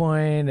one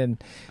point, and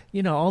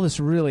all this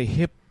really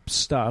hip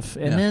stuff,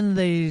 and then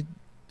they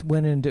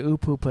went into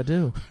Oop Oop a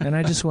Doo, and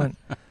I just went,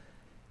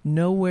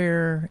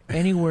 nowhere,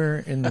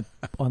 anywhere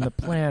on the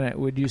planet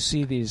would you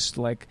see these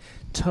like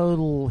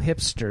total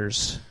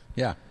hipsters.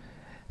 Yeah.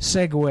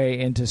 Segue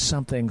into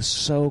something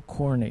so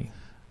corny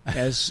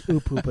as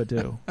Oop Oop a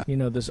Doo,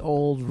 this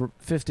old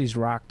 50s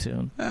rock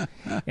tune.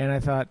 And I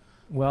thought,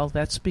 well,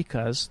 that's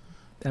because,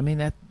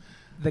 that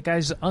the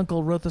guy's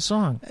uncle wrote the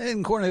song. It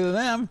ain't corny to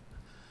them.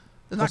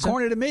 It's not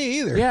corny to me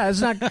either. Yeah,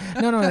 it's not.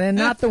 No, and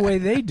not the way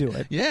they do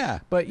it. Yeah.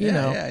 But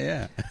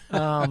Yeah.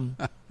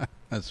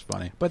 That's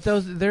funny. But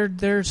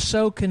they're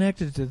so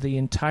connected to the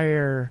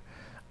entire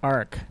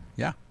arc.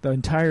 Yeah. The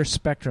entire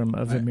spectrum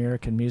of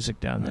American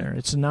music down there.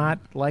 It's not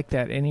like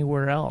that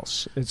anywhere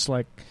else. It's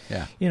like,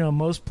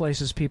 most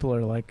places people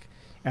are like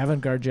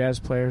avant-garde jazz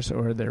players,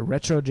 or they're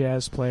retro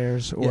jazz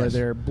players, or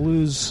they're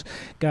blues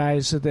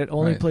guys that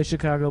only play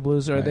Chicago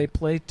blues, or they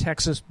play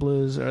Texas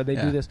blues, or they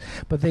do this.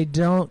 But they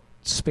don't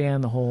span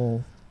the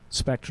whole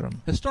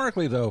spectrum.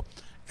 Historically, though,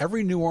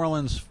 every New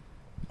Orleans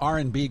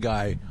R&B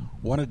guy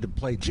wanted to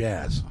play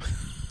jazz.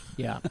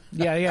 Yeah,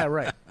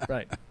 right.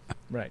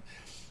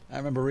 I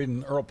remember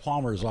reading Earl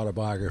Palmer's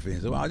autobiography. He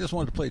said, "Well, I just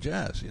wanted to play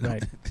jazz."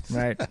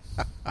 Right.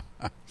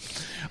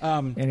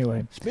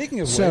 Anyway,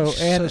 speaking of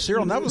which,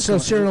 Cyril Neville. So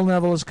Cyril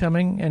Neville is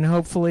coming, and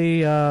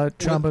hopefully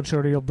Trombone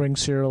Shorty will bring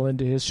Cyril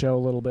into his show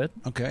a little bit.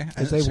 Okay,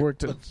 because they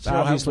worked.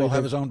 Cyril will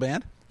have his own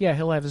band. Yeah,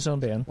 he'll have his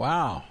own band.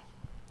 Wow.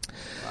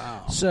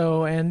 Wow.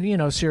 So,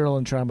 and Cyril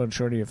and Trombone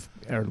Shorty are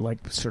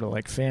sort of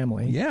like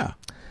family. Yeah.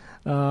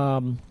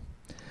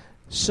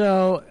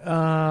 So,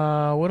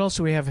 what else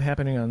do we have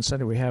happening on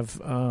Sunday? We have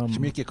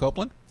Shemekia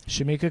Copeland.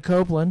 Shemekia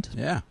Copeland.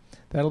 Yeah.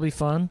 That'll be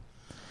fun.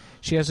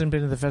 She hasn't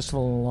been to the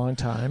festival in a long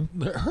time.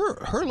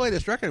 Her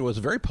latest record was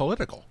very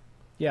political.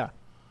 Yeah.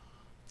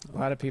 A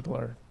lot of people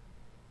are.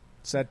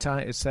 It's that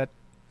time. It's that.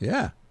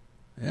 Yeah.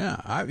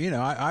 Yeah.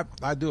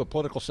 I do a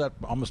political set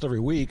almost every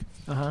week,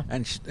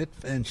 and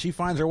she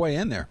finds her way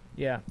in there.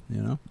 Yeah.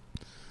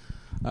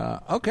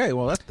 Okay.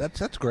 Well,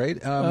 that's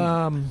great.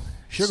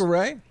 Sugar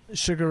Ray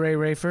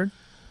Rayford.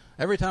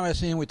 Every time I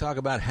see him, we talk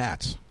about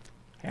hats.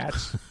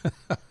 Hats.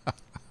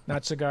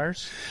 Not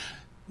cigars.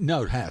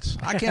 No, hats.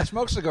 I can't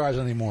smoke cigars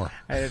anymore.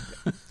 I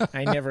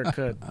never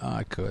could.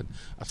 I could.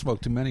 I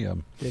smoked too many of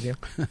them. Did you?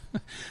 Well,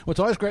 it's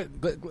always great.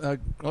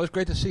 Always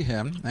great to see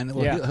him, and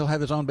he'll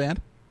have his own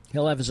band.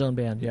 He'll have his own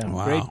band. Yeah,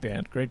 wow.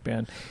 Great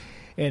band.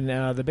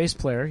 And the bass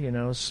player,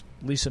 is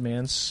Lisa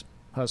Mann's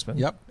husband.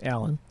 Yep.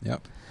 Alan.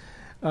 Yep.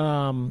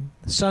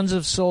 Sons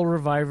of Soul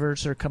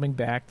Revivers are coming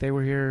back. They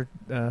were here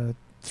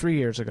 3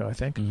 years ago, I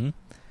think. Mm-hmm.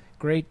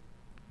 Great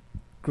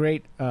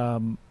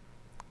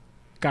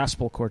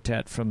gospel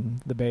quartet from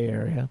the Bay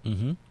Area.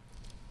 Mm-hmm.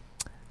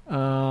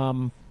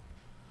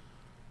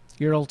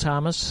 Earl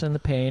Thomas and the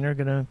Pain are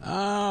going to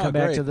come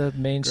back to the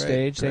main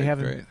stage. They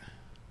haven't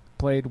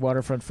played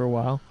Waterfront for a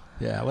while.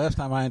 Yeah, last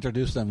time I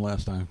introduced them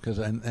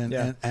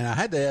and I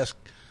had to ask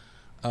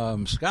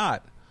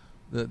Scott,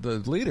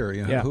 the leader,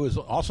 who is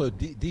also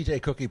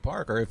DJ Cookie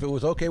Parker, if it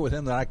was okay with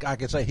him that I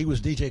could say he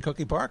was DJ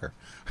Cookie Parker.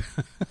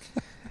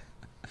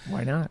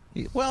 Why not?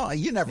 Well,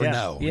 you never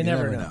know. You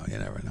never know. You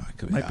never know. It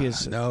could might be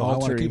his I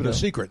want to keep it a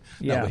secret.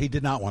 Yeah. No, he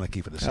did not want to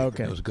keep it a secret.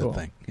 Okay, it was a good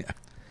thing. Yeah.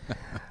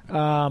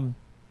 And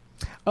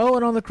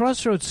on the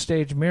Crossroads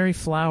stage, Mary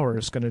Flower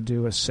is going to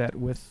do a set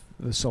with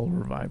the Soul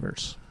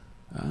Revivers.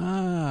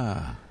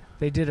 Ah.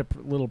 They did a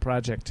little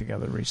project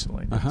together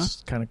recently.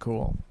 It's kind of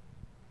cool.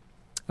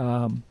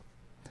 Well,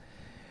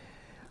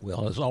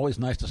 it's always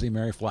nice to see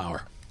Mary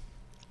Flower.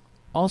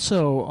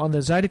 Also, on the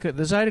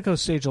Zydeco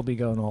stage will be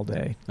going all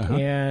day.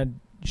 And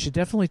you should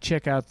definitely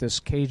check out this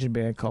Cajun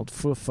band called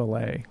Feu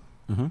Follet.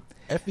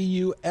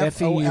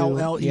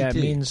 F-E-U-F-O-L-L-E-T. Yeah, it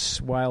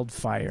means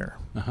wildfire.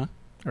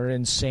 Or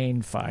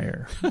insane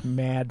fire.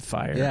 Mad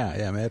fire.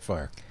 Yeah, mad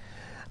fire.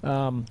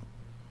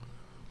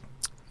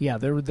 Yeah,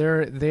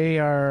 they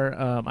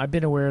are. I've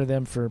been aware of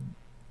them for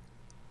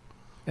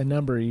a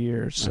number of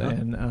years,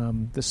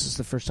 and this is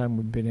the first time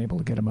we've been able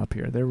to get them up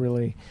here. They're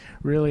really,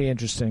 really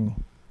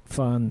interesting,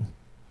 fun,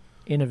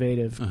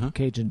 innovative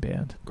Cajun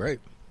band. Great.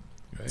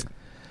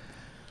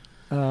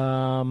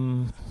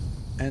 And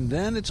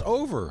then it's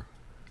over.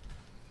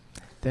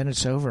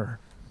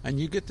 And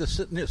you get to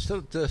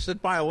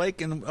sit by a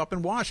lake up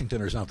in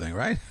Washington or something,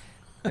 right?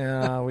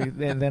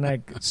 Then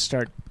I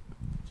start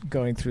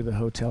going through the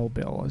hotel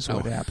bill is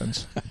what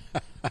happens.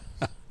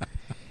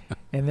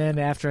 And then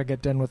after I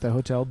get done with the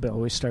hotel bill,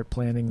 we start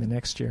planning the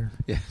next year.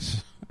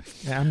 Yes.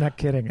 I'm not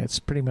kidding. It's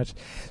pretty much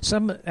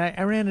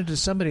I ran into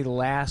somebody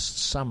last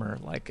summer,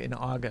 like in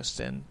August,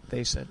 and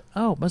they said,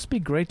 "Oh, it must be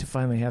great to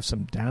finally have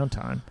some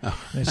downtime."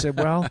 And I said,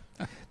 "Well,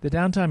 the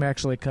downtime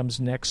actually comes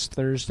next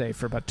Thursday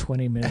for about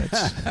 20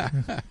 minutes."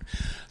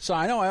 So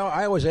I know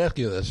I always ask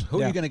you this: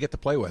 who are you going to get to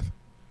play with?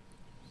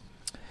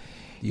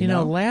 You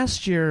know,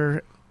 last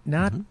year,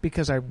 not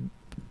because I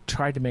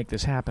tried to make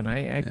this happen.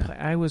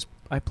 I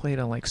played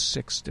on like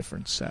 6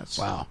 different sets.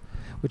 Wow,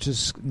 which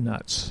is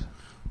nuts.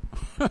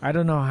 I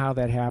don't know how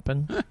that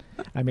happened.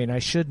 I mean, I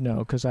should know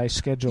because I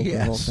scheduled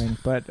the whole thing.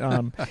 But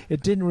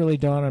it didn't really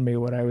dawn on me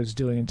what I was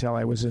doing until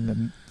I was in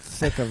the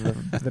thick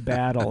of the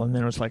battle. And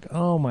then it was like,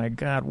 oh, my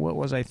God, what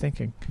was I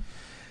thinking?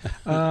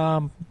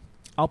 I'll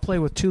play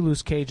with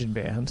Toulouse Cajun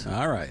Band.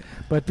 All right.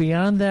 But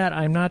beyond that,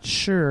 I'm not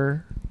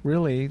sure,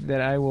 really,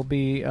 that I will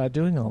be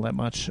doing all that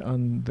much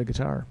on the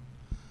guitar.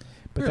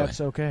 But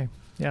that's okay.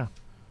 Yeah.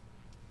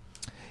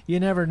 You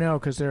never know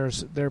because there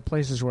are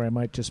places where I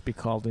might just be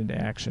called into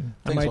action.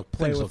 I might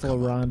play with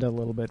LaRonda a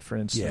little bit, for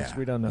instance. Yeah,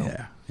 we don't know.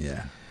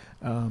 Yeah.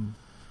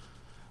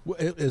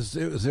 Is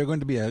there going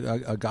to be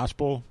a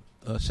gospel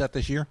set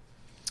this year?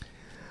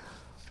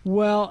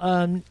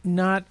 Well,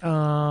 not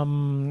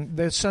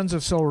the Sons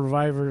of Soul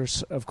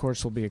Revivers, of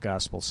course, will be a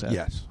gospel set.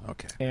 Yes.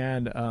 Okay.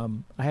 And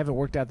I haven't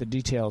worked out the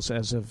details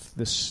as of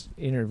this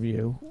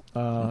interview.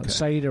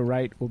 Saida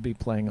Wright will be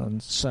playing on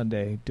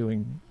Sunday,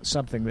 doing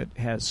something that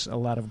has a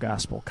lot of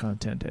gospel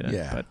content in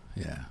it.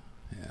 Yeah.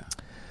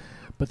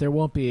 But there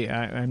won't be.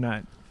 I'm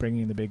not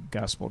bringing the big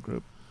gospel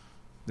group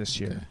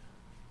this year. Okay.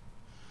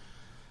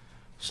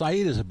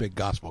 Saida is a big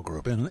gospel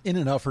group in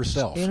and of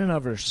herself. I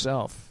remember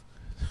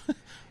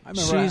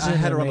I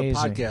had her on the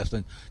podcast,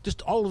 and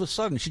just all of a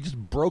sudden, she just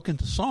broke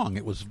into song.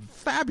 It was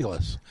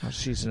fabulous. Oh,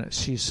 she's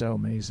so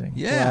amazing.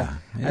 Yeah,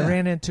 I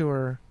ran into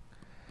her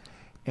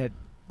at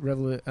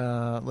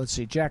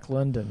Jack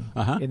London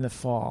in the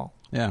fall.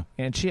 Yeah.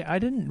 And I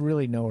didn't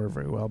really know her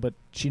very well, but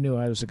she knew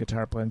I was a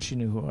guitar player, and she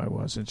knew who I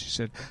was. And she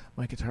said,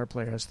 my guitar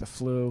player has the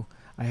flu.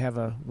 I have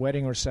a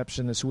wedding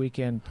reception this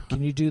weekend.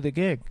 Can you do the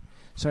gig?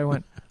 So I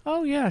went,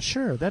 oh, yeah,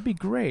 sure. That'd be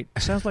great.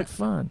 Sounds like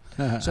fun.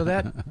 So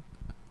that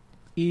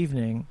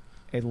evening,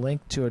 a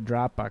link to a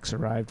Dropbox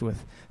arrived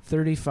with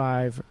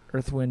 35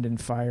 Earth, Wind,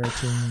 and Fire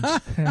tunes.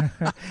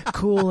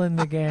 Cool in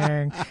the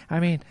Gang. I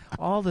mean,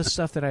 all the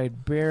stuff that I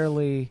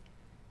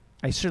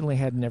certainly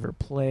had never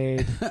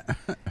played.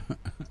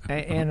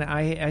 And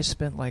I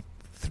spent like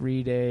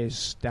 3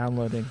 days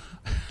downloading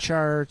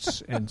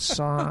charts and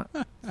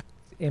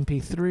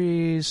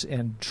MP3s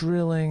and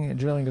drilling. And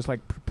drilling is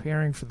like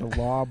preparing for the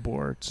law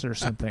boards or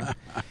something.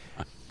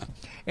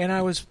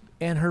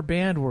 And her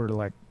band were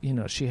like,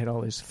 she had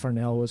all these.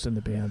 Farnell was in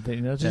the band. They,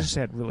 just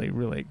had really,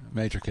 really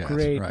major cast,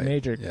 great right.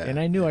 major. Yeah, and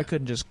I knew I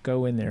couldn't just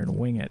go in there and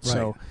wing it. Right,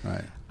 so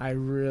right. I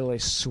really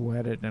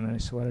sweated,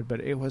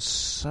 but it was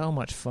so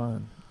much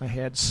fun. I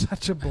had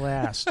such a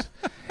blast.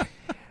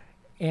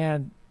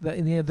 And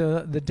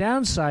the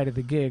downside of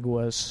the gig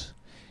was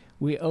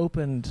we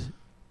opened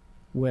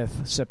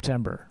with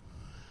September.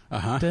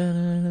 Uh-huh.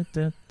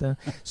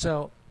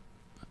 So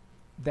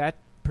that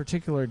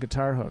particular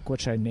guitar hook,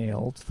 which I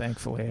nailed,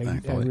 thankfully.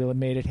 I really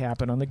made it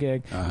happen on the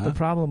gig. Uh-huh. The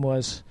problem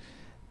was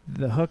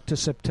the hook to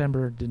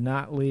September did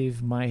not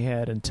leave my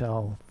head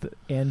until the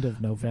end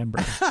of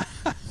November.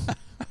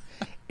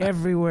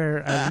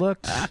 Everywhere I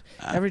looked,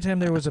 every time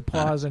there was a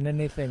pause in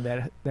anything,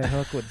 that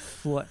hook would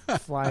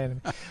fly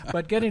in.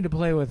 But getting to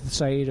play with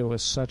Saida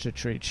was such a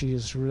treat. She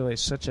is really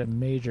such a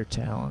major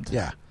talent.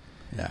 Yeah,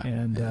 yeah.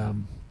 And a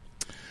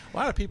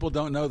lot of people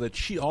don't know that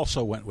she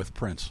also went with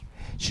Prince.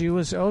 She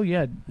was,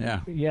 yeah.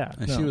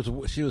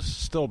 And she was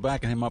still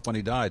backing him up when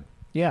he died.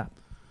 Yeah.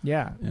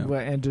 Well,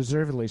 and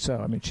deservedly so.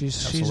 I mean,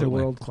 she's a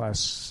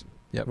world-class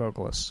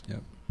vocalist.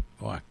 Yep.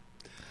 Boy.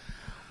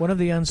 One of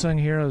the unsung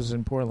heroes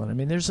in Portland. I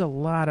mean, there's a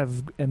lot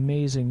of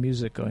amazing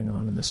music going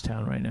on in this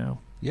town right now.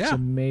 Yeah. It's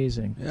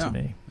amazing to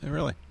me. Yeah,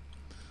 really.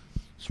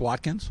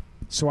 Swatkins,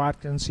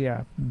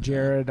 yeah.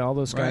 Jared, all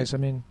those guys. Right.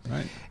 I mean,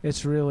 right.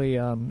 It's really,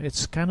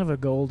 it's kind of a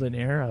golden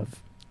era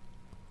of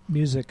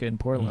music in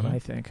Portland, Mm-hmm. I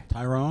think.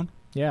 Tyrone.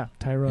 Yeah,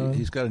 Tyrone.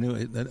 He's got a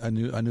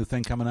new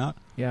thing coming out.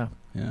 Yeah.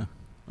 Yeah.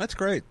 That's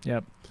great.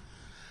 Yep.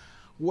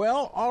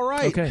 Well, all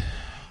right. Okay.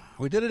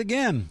 We did it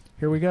again.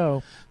 Here we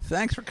go.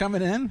 Thanks for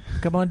coming in.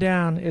 Come on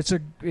down. It's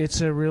a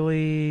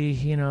really,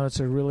 it's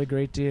a really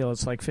great deal.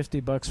 It's like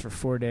 $50 for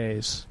 4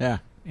 days. Yeah.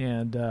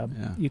 And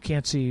you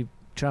can't see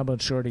Trombone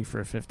Shorty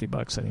for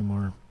 $50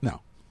 anymore.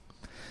 No.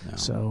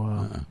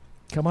 So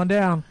come on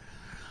down.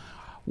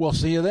 We'll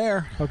see you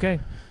there. Okay.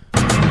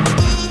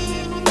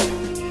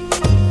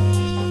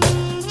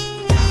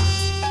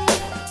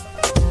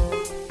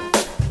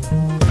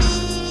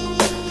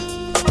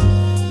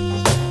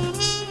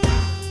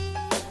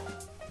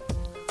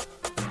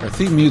 Our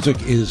theme music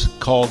is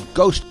called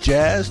Ghost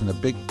Jazz, and a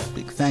big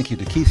thank you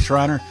to Keith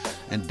Schreiner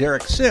and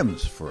Derek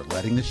Sims for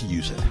letting us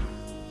use it.